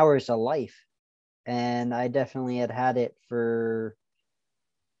 hours of life. And I definitely had it for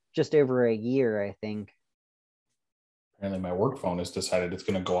just over a year, I think. Apparently my work phone has decided it's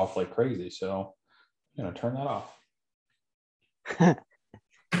going to go off like crazy. So I'm going to turn that off.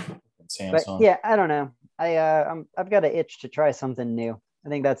 But yeah, I don't know. I've got an itch to try something new. I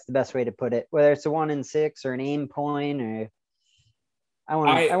think that's the best way to put it. Whether it's a 1-in-6 or an aim point, or I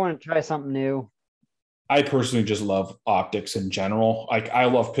want to try something new. I personally just love optics in general. Like I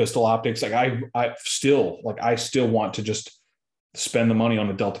love pistol optics. Like I still want to just spend the money on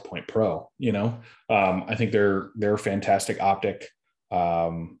a Delta Point Pro. I think they're a fantastic optic.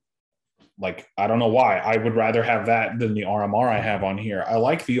 Like I don't know why I would rather have that than the RMR I have on here. I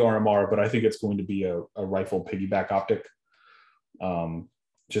like the RMR, but I think it's going to be a rifle piggyback optic.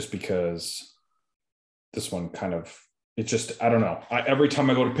 Just because this one kind of, it's just, I don't know. Every time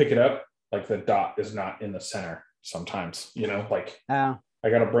I go to pick it up, like the dot is not in the center sometimes, like I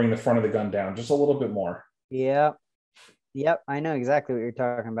got to bring the front of the gun down just a little bit more. Yep. I know exactly what you're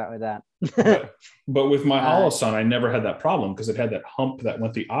talking about with that. but with my Holosun, I never had that problem because it had that hump that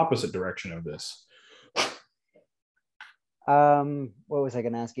went the opposite direction of this. What was I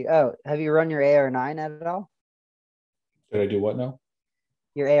going to ask you? Oh, have you run your AR9 at all? Did I do what now?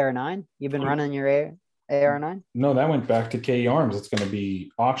 Your AR9? You've been running your AR9? No, that went back to KE Arms. It's going to be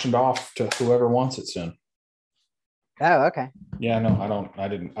auctioned off to whoever wants it soon. Oh, okay. Yeah, no, I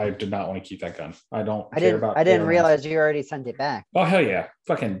did not want to keep that gun. I didn't realize you already sent it back. Oh, hell yeah.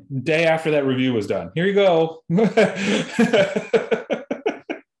 Fucking day after that review was done. Here you go. I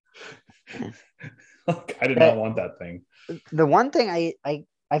did not want that thing. The one thing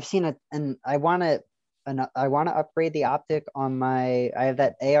I've seen it, and I want to upgrade the optic on I have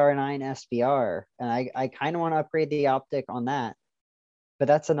that AR9 SBR, and I kind of want to upgrade the optic on that. But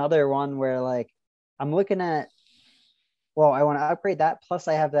that's another one where like I'm looking at, well, I want to upgrade that. Plus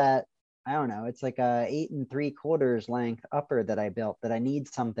I have that, I don't know, it's like a 8 3/4 length upper that I built that I need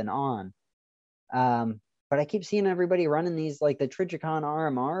something on. But I keep seeing everybody running these, like the Trijicon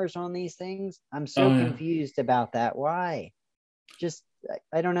RMRs on these things. I'm so confused about that. Why? Just,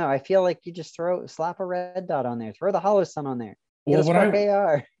 I don't know. I feel like you just slap a red dot on there, throw the Holosun on there. Well, what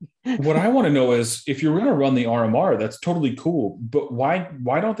I want to know is if you're going to run the RMR, that's totally cool. But why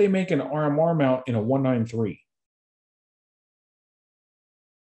don't they make an RMR mount in a 193?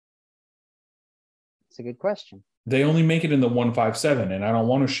 It's a good question. They only make it in the 157, and I don't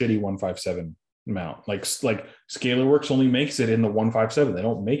want a shitty 157 mount. Like ScalarWorks only makes it in the 157. They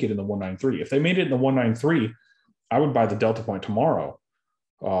don't make it in the 193. If they made it in the 193, I would buy the Delta Point tomorrow.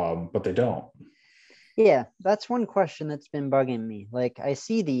 But they don't. Yeah, that's one question that's been bugging me. Like I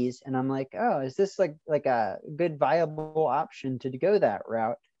see these and I'm like, oh, is this like a good viable option to go that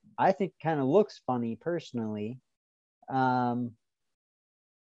route? I think it kind of looks funny personally.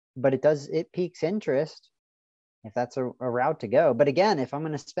 But it piques interest if that's a route to go. But again, if I'm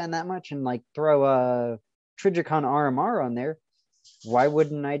going to spend that much and like throw a Trijicon RMR on there, why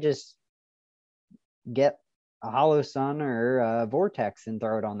wouldn't I just get a Hollow Sun or a Vortex and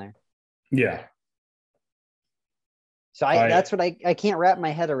throw it on there. Yeah. So that's what I can't wrap my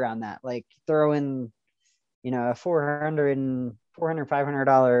head around that. Like throwing, a $400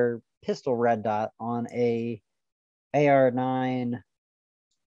 $500 pistol red dot on a AR9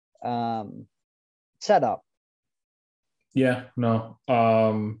 setup. Yeah, no.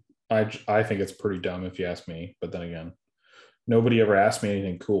 I think it's pretty dumb if you ask me, but then again, nobody ever asked me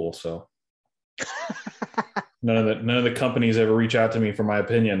anything cool, so none of the companies ever reach out to me for my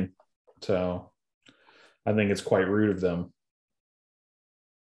opinion. So I think it's quite rude of them.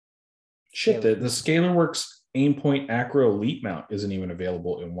 Shit, the ScalarWorks Aimpoint Acro Elite mount isn't even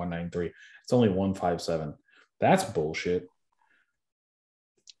available in 193. It's only 157. That's bullshit.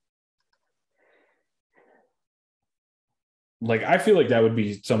 Like, I feel like that would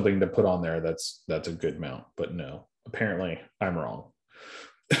be something to put on there that's a good mount, but no, apparently I'm wrong.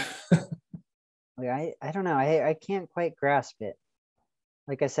 Like I don't know. I can't quite grasp it.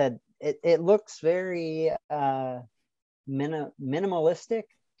 Like I said, it looks very minimalistic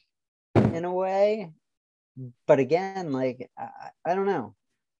in a way, but again, like I don't know.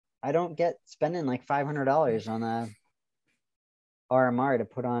 I don't get spending like $500 on a RMR to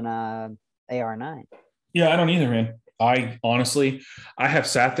put on a AR9. Yeah, I don't either, man. I honestly, I have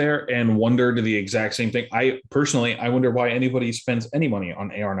sat there and wondered the exact same thing. I wonder why anybody spends any money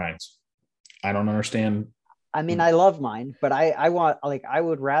on AR9s. I don't understand. I mean, I love mine, but I want, like, I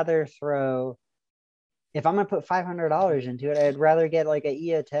would rather throw, if I'm gonna put $500 into it, I'd rather get like a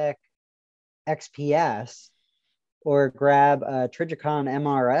EOTech XPS or grab a Trijicon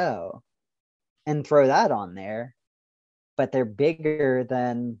MRO and throw that on there. But they're bigger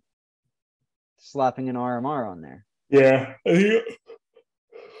than slapping an RMR on there. Yeah.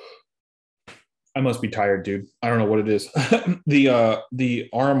 I must be tired, dude. I don't know what it is. The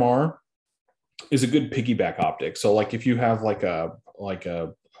RMR is a good piggyback optic. So like if you have like a what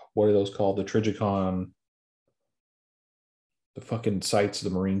are those called? The Trijicon, the fucking sights the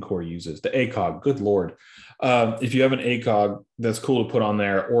Marine Corps uses, the ACOG. Good lord. If you have an ACOG, that's cool to put on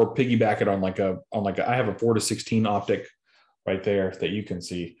there, or piggyback it on like a I have a 4-16 optic right there that you can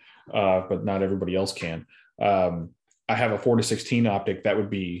see, but not everybody else can. I have a 4-16 optic that would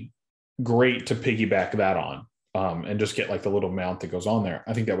be great to piggyback that on, and just get like the little mount that goes on there.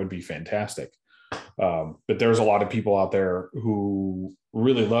 I think that would be fantastic. But there's a lot of people out there who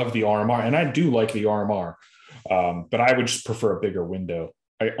really love the RMR, and I do like the RMR, but I would just prefer a bigger window.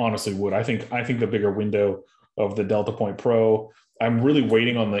 I honestly would. I think the bigger window of the Delta Point Pro. I'm really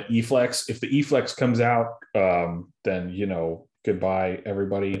waiting on the eFlex. If the eFlex comes out, then goodbye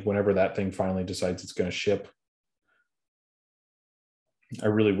everybody. Whenever that thing finally decides it's going to ship. I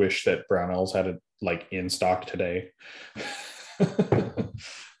really wish that Brownells had it like in stock today,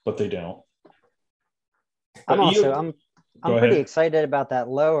 but they don't. I'm pretty excited about that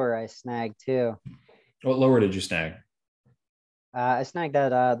lower I snagged too. What lower did you snag? I snagged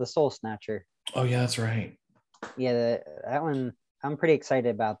that the Soul Snatcher. Oh yeah, that's right. Yeah, that one. I'm pretty excited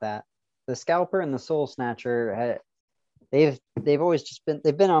about that. The Scalper and the Soul Snatcher. They've always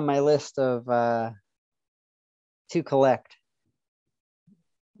they've been on my list of to collect.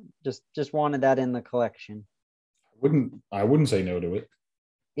 Just wanted that in the collection. I wouldn't say no to it.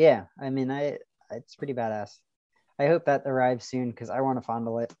 Yeah, I mean, it's pretty badass. I hope that arrives soon because I want to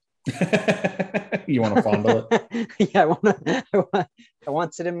fondle it. You want to fondle it? Yeah, I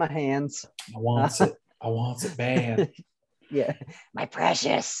want it in my hands. I want it bad. Yeah, my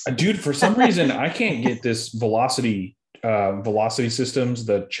precious dude. For some reason, I can't get this velocity systems.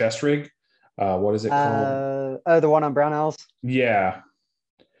 The chest rig. What is it called? The one on Brownells. Yeah.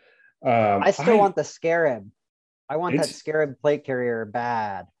 I still want the Scarab. I want that Scarab plate carrier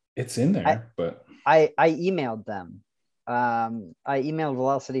bad. It's in there, but I emailed them. I emailed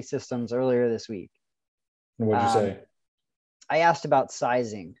Velocity Systems earlier this week. What'd you say? I asked about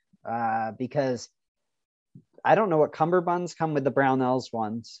sizing because I don't know what cummerbunds come with the Brownells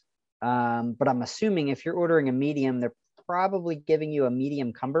ones, but I'm assuming if you're ordering a medium, they're probably giving you a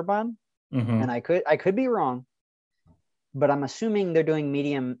medium cummerbund, and I could be wrong. But I'm assuming they're doing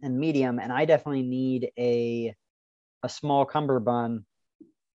medium, and I definitely need a small cummerbund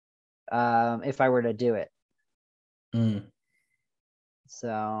if I were to do it.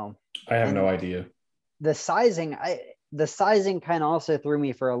 So I have no idea. The sizing kind of also threw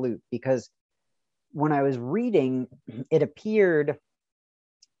me for a loop because when I was reading, it appeared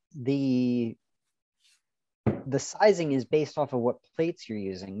the sizing is based off of what plates you're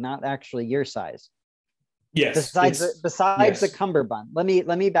using, not actually your size. Yes. Besides the cummerbund. Let me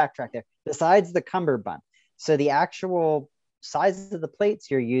backtrack there. Besides the cummerbund. So the actual size of the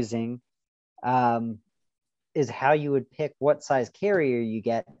plates you're using is how you would pick what size carrier you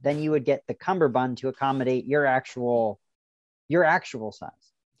get. Then you would get the cummerbund to accommodate your actual size.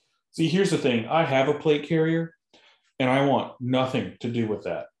 See, here's the thing. I have a plate carrier and I want nothing to do with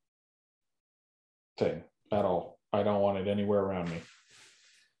that thing at all. I don't want it anywhere around me.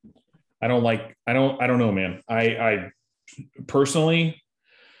 I don't know, man. I personally,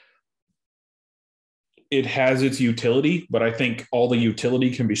 it has its utility, but I think all the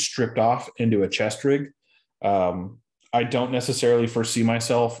utility can be stripped off into a chest rig. I don't necessarily foresee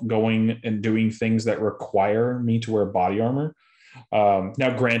myself going and doing things that require me to wear body armor.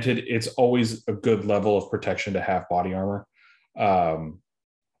 Now, granted, it's always a good level of protection to have body armor.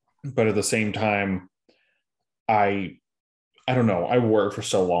 But at the same time, I don't know. I wore it for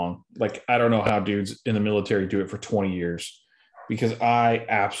so long. Like, I don't know how dudes in the military do it for 20 years because I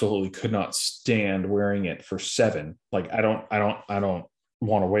absolutely could not stand wearing it for 7. Like, I don't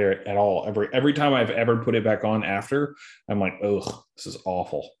want to wear it at all. Every time I've ever put it back on after, I'm like, ugh, this is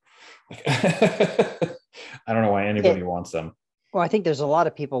awful. Like, I don't know why anybody wants them. Well, I think there's a lot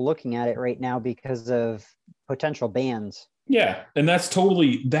of people looking at it right now because of potential bans. Yeah. And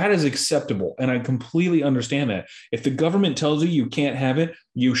that is acceptable. And I completely understand that. If the government tells you can't have it,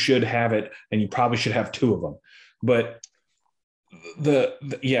 you should have it. And you probably should have 2 of them. But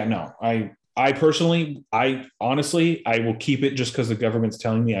I personally, honestly, I will keep it just because the government's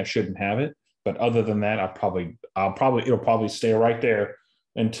telling me I shouldn't have it. But other than that, it'll probably stay right there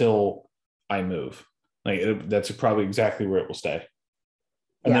until I move. Like, that's probably exactly where it will stay.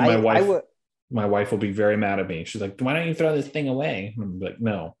 And then my wife will be very mad at me. She's like, why don't you throw this thing away? I'm like,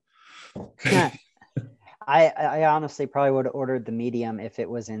 no. I honestly probably would have ordered the medium if it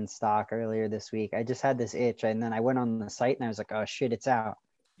was in stock earlier this week. I just had this itch, and then I went on the site and I was like, oh shit, it's out.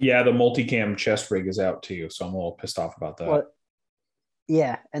 Yeah, the multicam chest rig is out too, so I'm a little pissed off about that. Well,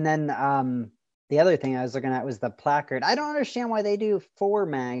 yeah, and then the other thing I was looking at was the placard. I don't understand why they do 4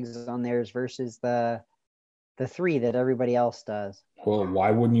 mags on theirs versus the 3 that everybody else does. Well,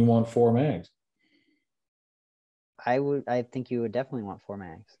 why wouldn't you want 4 mags? I think you would definitely want 4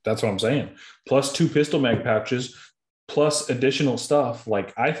 mags. That's what I'm saying. Plus 2 pistol mag pouches, plus additional stuff.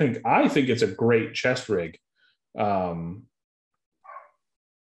 Like, I think it's a great chest rig. I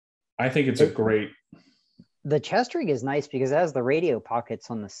think it's a great. The chest rig is nice because it has the radio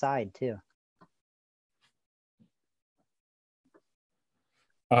pockets on the side too.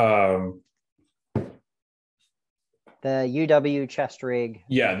 The UW chest rig.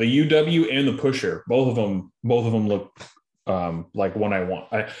 Yeah, the UW and the pusher, both of them look like one I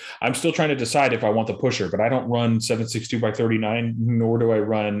want. I'm still trying to decide if I want the pusher, but I don't run 7.62 by 39, nor do I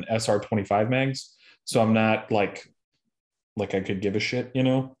run SR 25 mags. So I'm not like I could give a shit,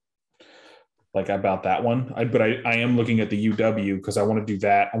 like about that one. But I am looking at the UW because I want to do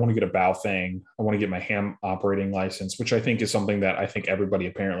that. I want to get a Baofeng. I want to get my ham operating license, which I think is something that I think everybody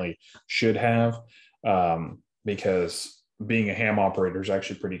apparently should have. Because being a ham operator is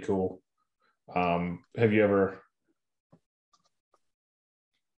actually pretty cool. Have you ever?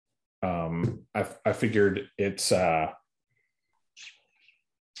 I figured it's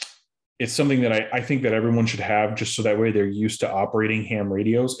something that I think that everyone should have, just so that way they're used to operating ham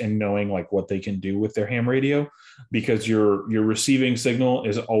radios and knowing like what they can do with their ham radio, because your receiving signal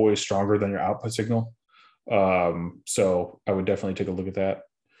is always stronger than your output signal. So I would definitely take a look at that.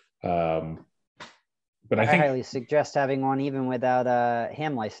 But I highly suggest having one even without a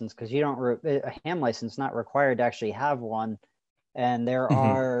ham license, because you don't a ham license not required to actually have one, and there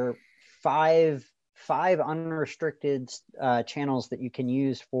are five unrestricted channels that you can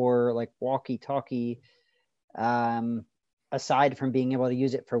use for like walkie-talkie, aside from being able to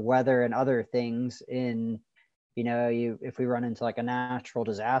use it for weather and other things. If we run into like a natural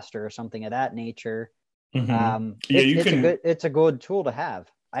disaster or something of that nature, it's a good tool to have.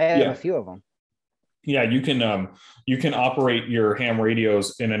 I have a few of them. Yeah, you can operate your ham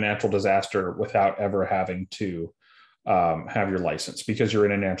radios in a natural disaster without ever having to have your license, because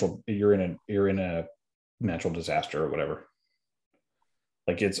you're in a natural disaster or whatever.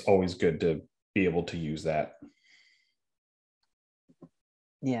 Like, it's always good to be able to use that.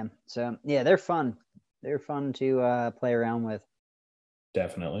 Yeah. So yeah, they're fun. They're fun to play around with.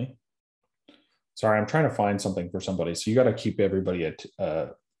 Definitely. Sorry, I'm trying to find something for somebody. So you got to keep everybody at.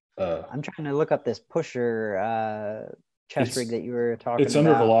 I'm trying to look up this pusher chest rig that you were talking about. It's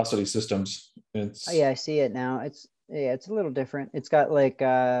under Velocity Systems. I see it now. It's a little different. It's got like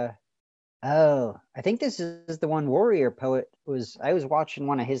I think this is the one Warrior Poet was. I was watching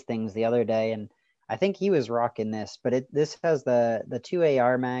one of his things the other day, and I think he was rocking this. But this has the 2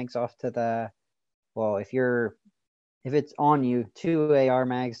 AR mags off to the, well, if it's on you, 2 AR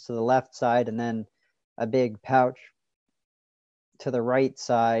mags to the left side, and then a big pouch to the right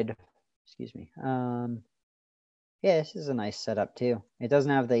side. Excuse me. Yeah, this is a nice setup too. It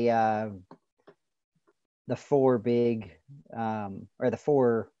doesn't have the four big or the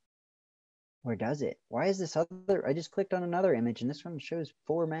four. Where does it? Why is this other? I just clicked on another image and this one shows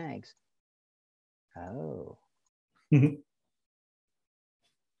 4 mags. Oh.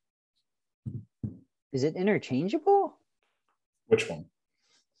 Is it interchangeable? Which one?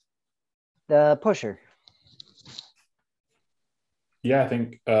 The pusher. Yeah, I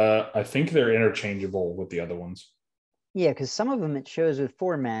think they're interchangeable with the other ones. Yeah, because some of them it shows with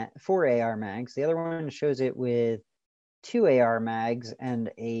 4 AR mags. The other one shows it with 2 AR mags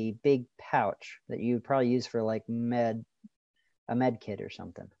and a big pouch that you would probably use for like a med kit or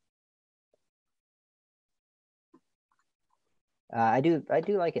something. I do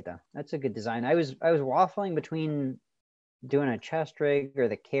like it though. That's a good design. I was waffling between doing a chest rig or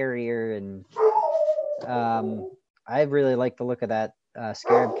the carrier, and I really like the look of that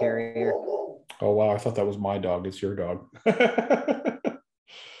Scarab carrier. Oh wow, I thought that was my dog. It's your dog.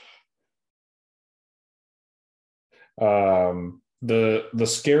 The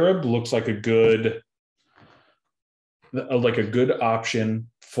Scarab looks like a good option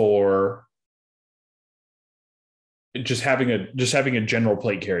for just having a general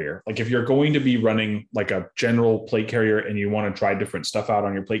plate carrier. Like if you're going to be running like a general plate carrier and you want to try different stuff out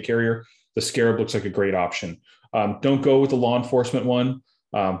on your plate carrier, the Scarab looks like a great option. Don't go with the law enforcement one,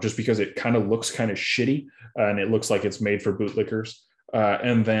 just because it kind of looks kind of shitty and it looks like it's made for bootlickers.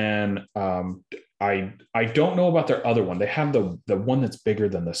 And then I don't know about their other one. They have the one that's bigger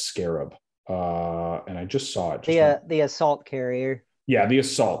than the Scarab, and I just saw it. The assault carrier. Yeah, the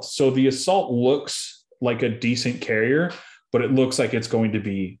assault. So the assault looks like a decent carrier, but it looks like it's going to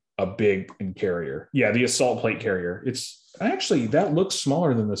be a big carrier. Yeah, the assault plate carrier. It's actually, that looks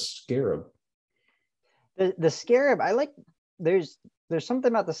smaller than the Scarab. The Scarab, I like. There's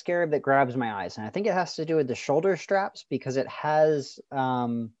something about the Scarab that grabs my eyes, and I think it has to do with the shoulder straps, because it has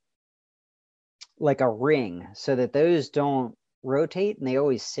like a ring so that those don't rotate and they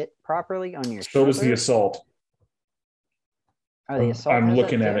always sit properly on your shoulder. So does the assault. I'm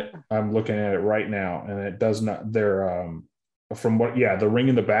looking at it. I'm looking at it right now, and it does not. They're from what? Yeah, the ring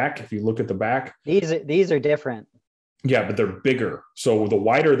in the back. If you look at the back, these are different. Yeah, but they're bigger. So the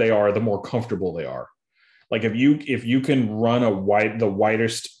wider they are, the more comfortable they are. Like if you can run the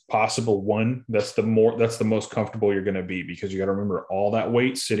widest possible one, that's the most comfortable you're going to be, because you got to remember all that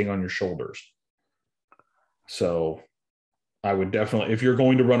weight sitting on your shoulders. So I would definitely, if you're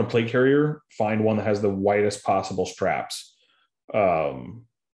going to run a plate carrier, find one that has the widest possible straps. And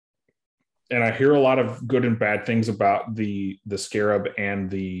I hear a lot of good and bad things about the Scarab and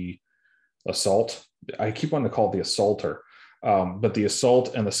the assault. I keep wanting to call it the assaulter, but the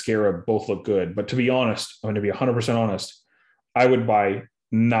assault and the Scarab both look good. But to be honest, I'm going to be 100% honest, I would buy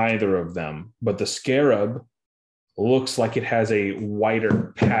neither of them. But the Scarab looks like it has a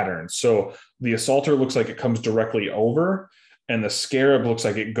wider pattern. So the assaulter looks like it comes directly over, and the Scarab looks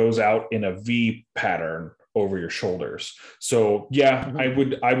like it goes out in a V pattern over your shoulders. So yeah, I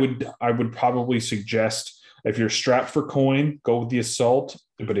would probably suggest, if you're strapped for coin, go with the assault.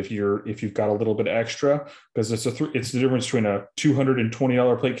 But if you've got a little bit extra, because it's the difference between a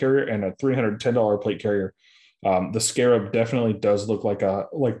 $220 plate carrier and a $310 plate carrier. The Scarab definitely does look like a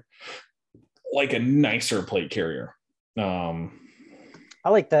nicer plate carrier. I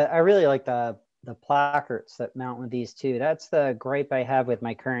really like the placards that mount with these too. That's the gripe I have with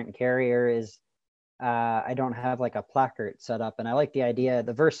my current carrier is I don't have like a placard set up, and I like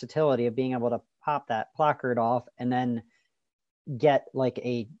the versatility of being able to pop that placard off and then get like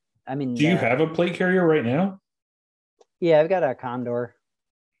do you have a plate carrier right now? Yeah, I've got a Condor.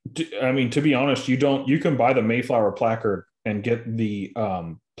 To be honest, you can buy the Mayflower placard and get the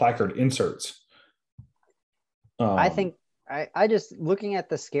placard inserts. I think I just, looking at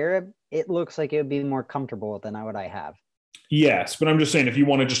the Scarab, it looks like it would be more comfortable than what I have. Yes, but I'm just saying, if you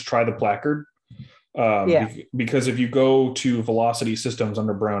want to just try the placard, because if you go to Velocity Systems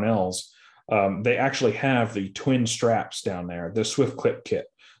under Brownells, they actually have the twin straps down there, the Swift Clip kit.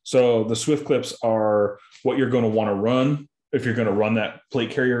 So the Swift Clips are what you're going to want to run if you're going to run that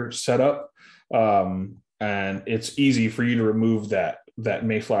plate carrier setup. And it's easy for you to remove that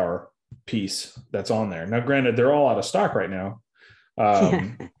Mayflower piece that's on there. Now, granted, they're all out of stock right now.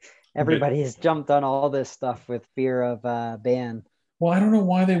 Everybody has jumped on all this stuff with fear of ban. Well, I don't know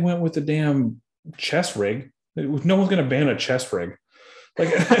why they went with the damn chest rig. No one's going to ban a chest rig.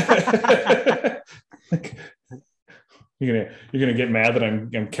 Like you're gonna get mad that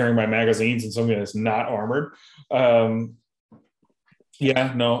I'm carrying my magazines and something that's not armored.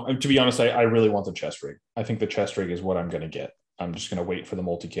 Yeah, no. To be honest, I really want the chest rig. I think the chest rig is what I'm going to get. I'm just going to wait for the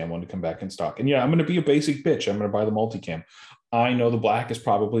multicam one to come back in stock. And yeah, I'm going to be a basic bitch. I'm going to buy the multicam. I know the black is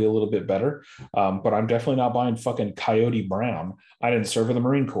probably a little bit better, but I'm definitely not buying fucking Coyote Brown. I didn't serve in the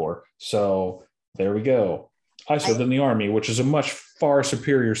Marine Corps. So there we go. I served in the Army, which is a much far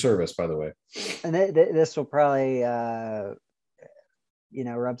superior service, by the way. And this will probably rub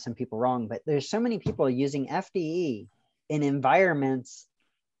some people wrong, but there's so many people using FDE in environments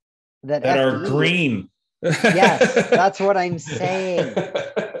that are green. Yes, that's what I'm saying.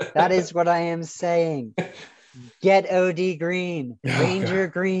 That is what I am saying. Get OD green, Ranger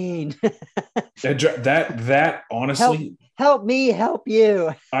green. that honestly, help me help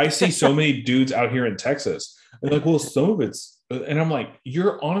you. I see so many dudes out here in Texas. They're like, well, some of it's, and I'm like,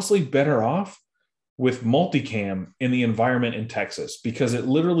 you're honestly better off with multicam in the environment in Texas because it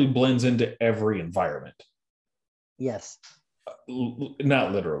literally blends into every environment. Yes.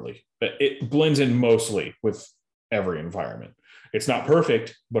 Not literally, but it blends in mostly with every environment. It's not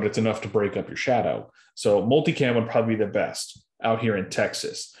perfect, but it's enough to break up your shadow. So multicam would probably be the best out here in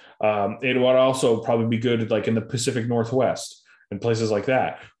Texas. It would also probably be good like in the Pacific Northwest and places like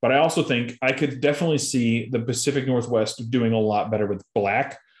that. But I also think I could definitely see the Pacific Northwest doing a lot better with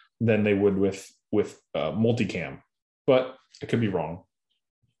black than they would with multicam. But I could be wrong.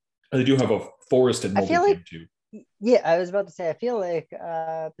 They do have a forested multicam too. Yeah, I was about to say, I feel like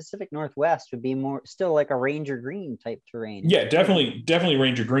Pacific Northwest would be more still like a Ranger Green type terrain. Yeah, definitely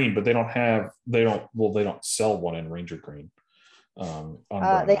Ranger Green, but they don't sell one in Ranger Green.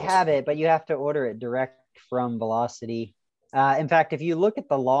 They have it, but you have to order it direct from Velocity. In fact, if you look at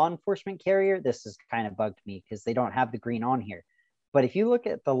the law enforcement carrier, this has kind of bugged me because they don't have the green on here. But if you look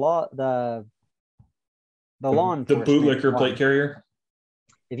at the law enforcement, the bootlicker plate carrier.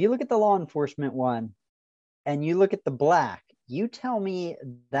 If you look at the law enforcement one, and you look at the black, you tell me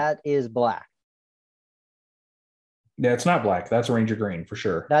that is black. Yeah, it's not black. That's Ranger Green for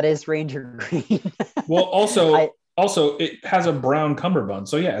sure. That is Ranger Green. Well, also it has a brown cummerbund.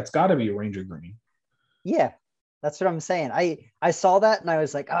 So yeah, it's got to be a Ranger Green. Yeah, that's what I'm saying. I saw that and I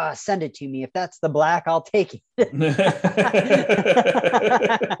was like, send it to me. If that's the black, I'll take it.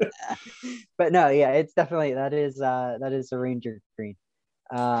 But no, yeah, it's definitely that is a Ranger Green.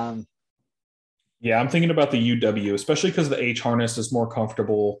 Yeah, I'm thinking about the UW, especially because the H harness is more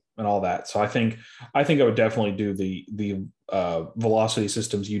comfortable and all that. So I think I would definitely do the Velocity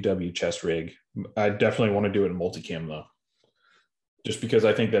Systems UW chest rig. I definitely want to do it in multicam though, just because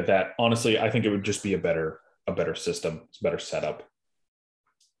I think that honestly, I think it would just be a better system. It's a better setup.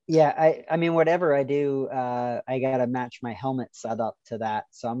 Yeah, I mean, whatever I do, I gotta match my helmet setup to that.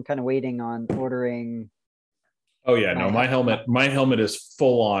 So I'm kind of waiting on ordering. Oh yeah, no, my helmet is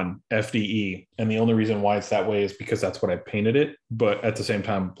full on FDE, and the only reason why it's that way is because that's what I painted it. But at the same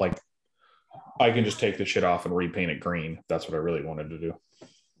time, like, I can just take the shit off and repaint it green. That's what I really wanted to do.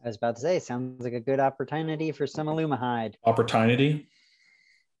 I was about to say, sounds like a good opportunity for some Alumahide. Opportunity?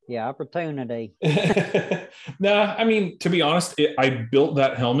 Yeah, opportunity. Nah, I mean, to be honest, I built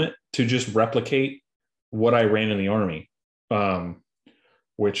that helmet to just replicate what I ran in the Army,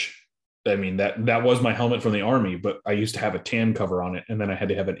 which, I mean, that was my helmet from the Army, but I used to have a tan cover on it, and then I had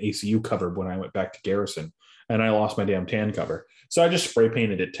to have an ACU cover when I went back to Garrison, and I lost my damn tan cover. So I just spray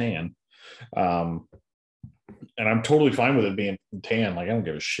painted it tan. And I'm totally fine with it being tan. Like, I don't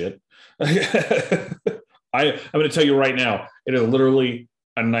give a shit. I'm going to tell you right now, it is literally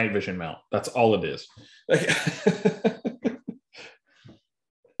a night vision mount. That's all it is.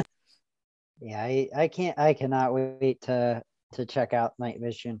 Yeah, I cannot wait to check out night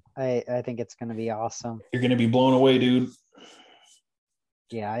vision. I think it's going to be awesome. You're going to be blown away, dude.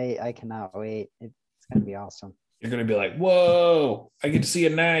 Yeah, I cannot wait. It's going to be awesome. You're going to be like, whoa, I get to see a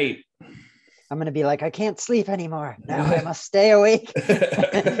night. I'm going to be like, I can't sleep anymore. Now I must stay awake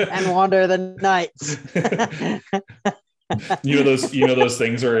and wander the nights. you know those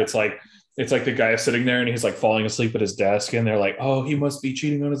things where it's like the guy sitting there and he's like falling asleep at his desk, and they're like, oh, he must be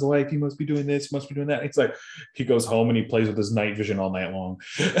cheating on his wife. He must be doing this. He must be doing that. It's like he goes home and he plays with his night vision all night long.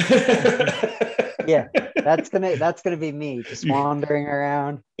 Yeah, that's gonna be me just wandering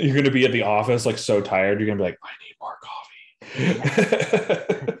around. You're gonna be at the office like so tired. You're gonna be like, I need more coffee.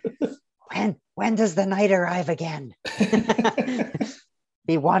 When does the night arrive again?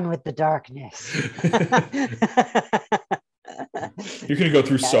 Be one with the darkness. You're going to go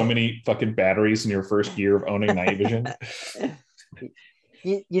through so many fucking batteries in your first year of owning night vision.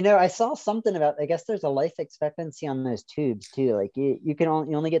 You know, I saw something about, I guess there's a life expectancy on those tubes too. Like you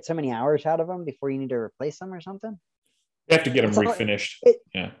only get so many hours out of them before you need to replace them or something. You have to get them It's a, refinished. it,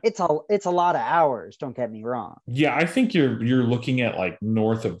 Yeah. it's a lot of hours. Don't get me wrong. Yeah, I think you're looking at like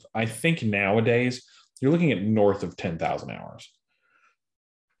north of, I think nowadays you're looking at north of 10,000 hours.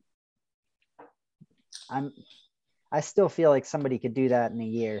 I'm I still feel like somebody could do that in a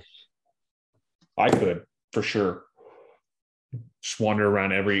year. I could for sure just wander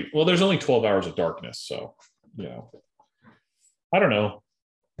around well, there's only 12 hours of darkness. So, I don't know.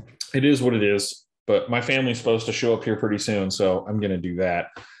 It is what it is, but my family's supposed to show up here pretty soon. So I'm going to do that.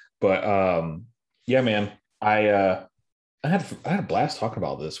 But, yeah, man, I had a blast talking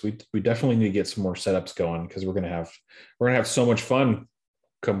about this. We definitely need to get some more setups going because we're gonna have so much fun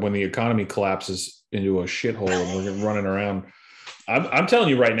come when the economy collapses into a shithole and we're running around. I'm telling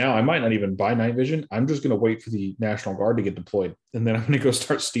you right now, I might not even buy night vision. I'm just gonna wait for the National Guard to get deployed, and then I'm gonna go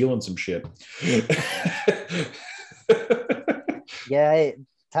start stealing some shit. Yeah,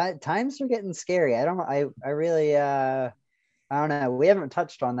 times are getting scary. I really I don't know. We haven't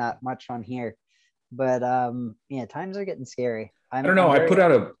touched on that much on here, but yeah, times are getting scary. I don't know. I'm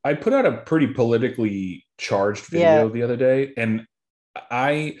very I put out a pretty politically charged yeah. video the other day, and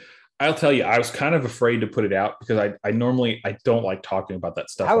I I'll tell you, I was kind of afraid to put it out because I normally I don't like talking about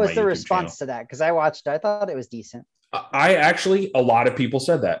that stuff How on my was the YouTube channel. response to that? Because I watched, I thought it was decent. I actually, a lot of people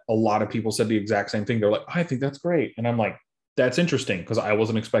said that. A lot of people said the exact same thing. They're like, I think that's great, and I'm like, that's interesting because I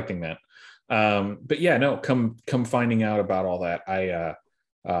wasn't expecting that. But yeah, no, come finding out about all that, I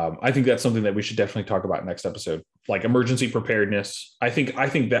think that's something that we should definitely talk about next episode, like emergency preparedness. I think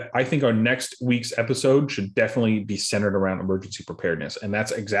our next week's episode should definitely be centered around emergency preparedness, and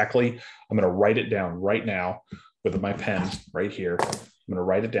that's exactly. I'm going to write it down right now with my pen right here. I'm going to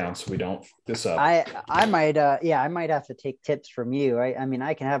write it down so we don't f this up. I might yeah, I might have to take tips from you. I mean,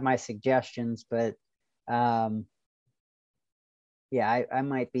 I can have my suggestions, but um yeah, I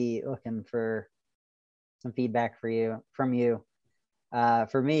might be looking for some feedback from you.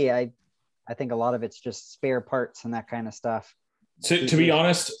 For me, I think a lot of it's just spare parts and that kind of stuff. To be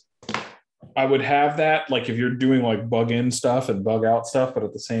honest, I would have that like if you're doing like bug in stuff and bug out stuff, but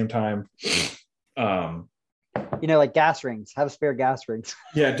at the same time, like gas rings, have spare gas rings.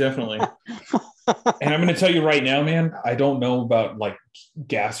 yeah, definitely. And I'm going to tell you right now, man, I don't know about like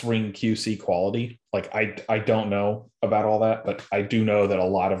gas ring QC quality. Like I don't know about all that, but I do know that a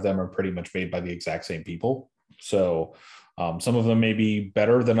lot of them are pretty much made by the exact same people. So some of them may be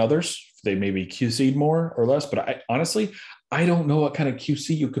better than others. They may be QC'd more or less, but I honestly, I don't know what kind of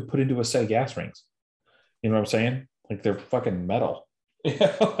QC you could put into a set of gas rings. You know what I'm saying? Like they're fucking metal.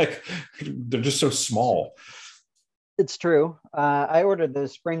 Like they're just so small. It's true. I ordered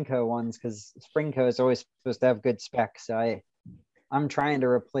those Springco ones because Springco is always supposed to have good specs. So I'm trying to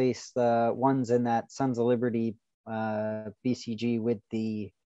replace the ones in that Sons of Liberty BCG with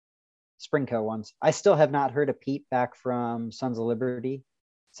the Springco ones. I still have not heard a peep back from Sons of Liberty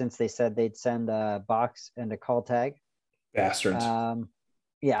since they said they'd send a box and a call tag. Bastards.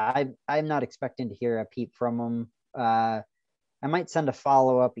 Yeah, I'm not expecting to hear a peep from them. I might send a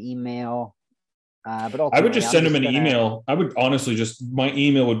follow-up email. But I would just send them an gonna... email. I would honestly my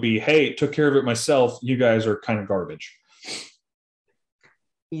email would be, hey, took care of it myself. You guys are kind of garbage.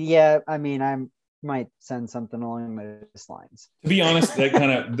 Yeah, I mean, I might send something along those lines. To be honest,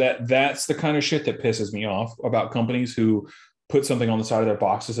 that's the kind of shit that pisses me off about companies who put something on the side of their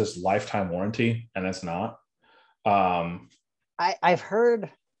boxes as lifetime warranty, and it's not. I've heard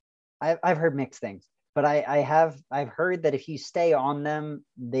mixed things, but I've heard that if you stay on them,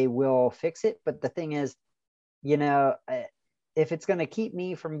 they will fix it. But the thing is, if it's going to keep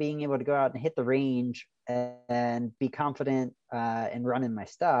me from being able to go out and hit the range and be confident in running my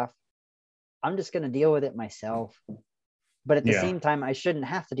stuff, I'm just going to deal with it myself. But at the same time, I shouldn't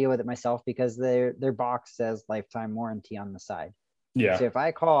have to deal with it myself because their box says lifetime warranty on the side. Yeah. So if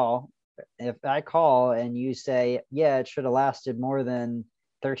I call and you say, yeah, it should have lasted more than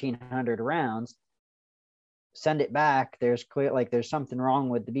 1,300 rounds, send it back. There's something wrong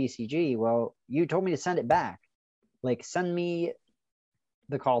with the BCG. Well, you told me to send it back. Like, send me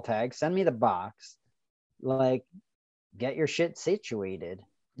the call tag, send me the box, like, get your shit situated.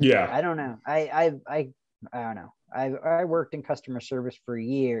 Yeah. I don't know. I don't know. I worked in customer service for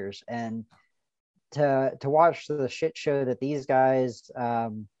years, and to watch the shit show that these guys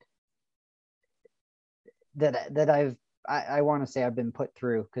that I want to say I've been put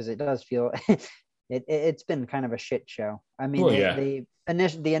through, because it does feel it's been kind of a shit show. I mean, the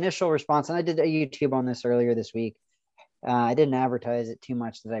initial response, and I did a YouTube on this earlier this week. I didn't advertise it too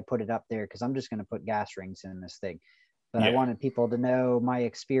much that I put it up there because I'm just going to put gas rings in this thing. But I wanted people to know my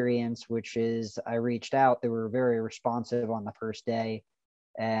experience, which is I reached out. They were very responsive on the first day.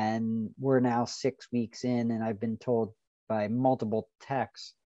 And we're now 6 weeks in, and I've been told by multiple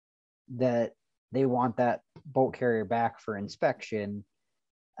techs that they want that bolt carrier back for inspection.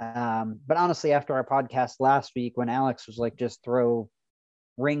 But honestly, after our podcast last week, when Alex was like, just throw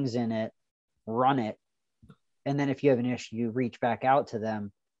rings in it, run it, and then if you have an issue, you reach back out to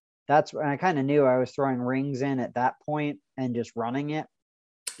them. That's when I kind of knew I was throwing rings in at that point and just running it.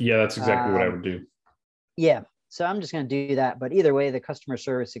 Yeah, that's exactly what I would do. Yeah. So I'm just going to do that. But either way, the customer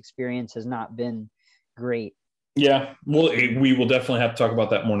service experience has not been great. Yeah. Well, we will definitely have to talk about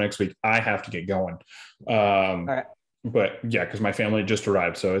that more next week. I have to get going. All right. But yeah, because my family just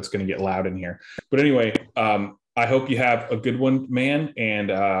arrived, so it's going to get loud in here. But anyway, I hope you have a good one, man. And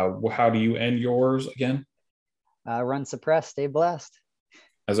how do you end yours again? Run suppress, stay blessed.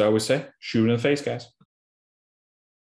 As I always say, shoot in the face, guys.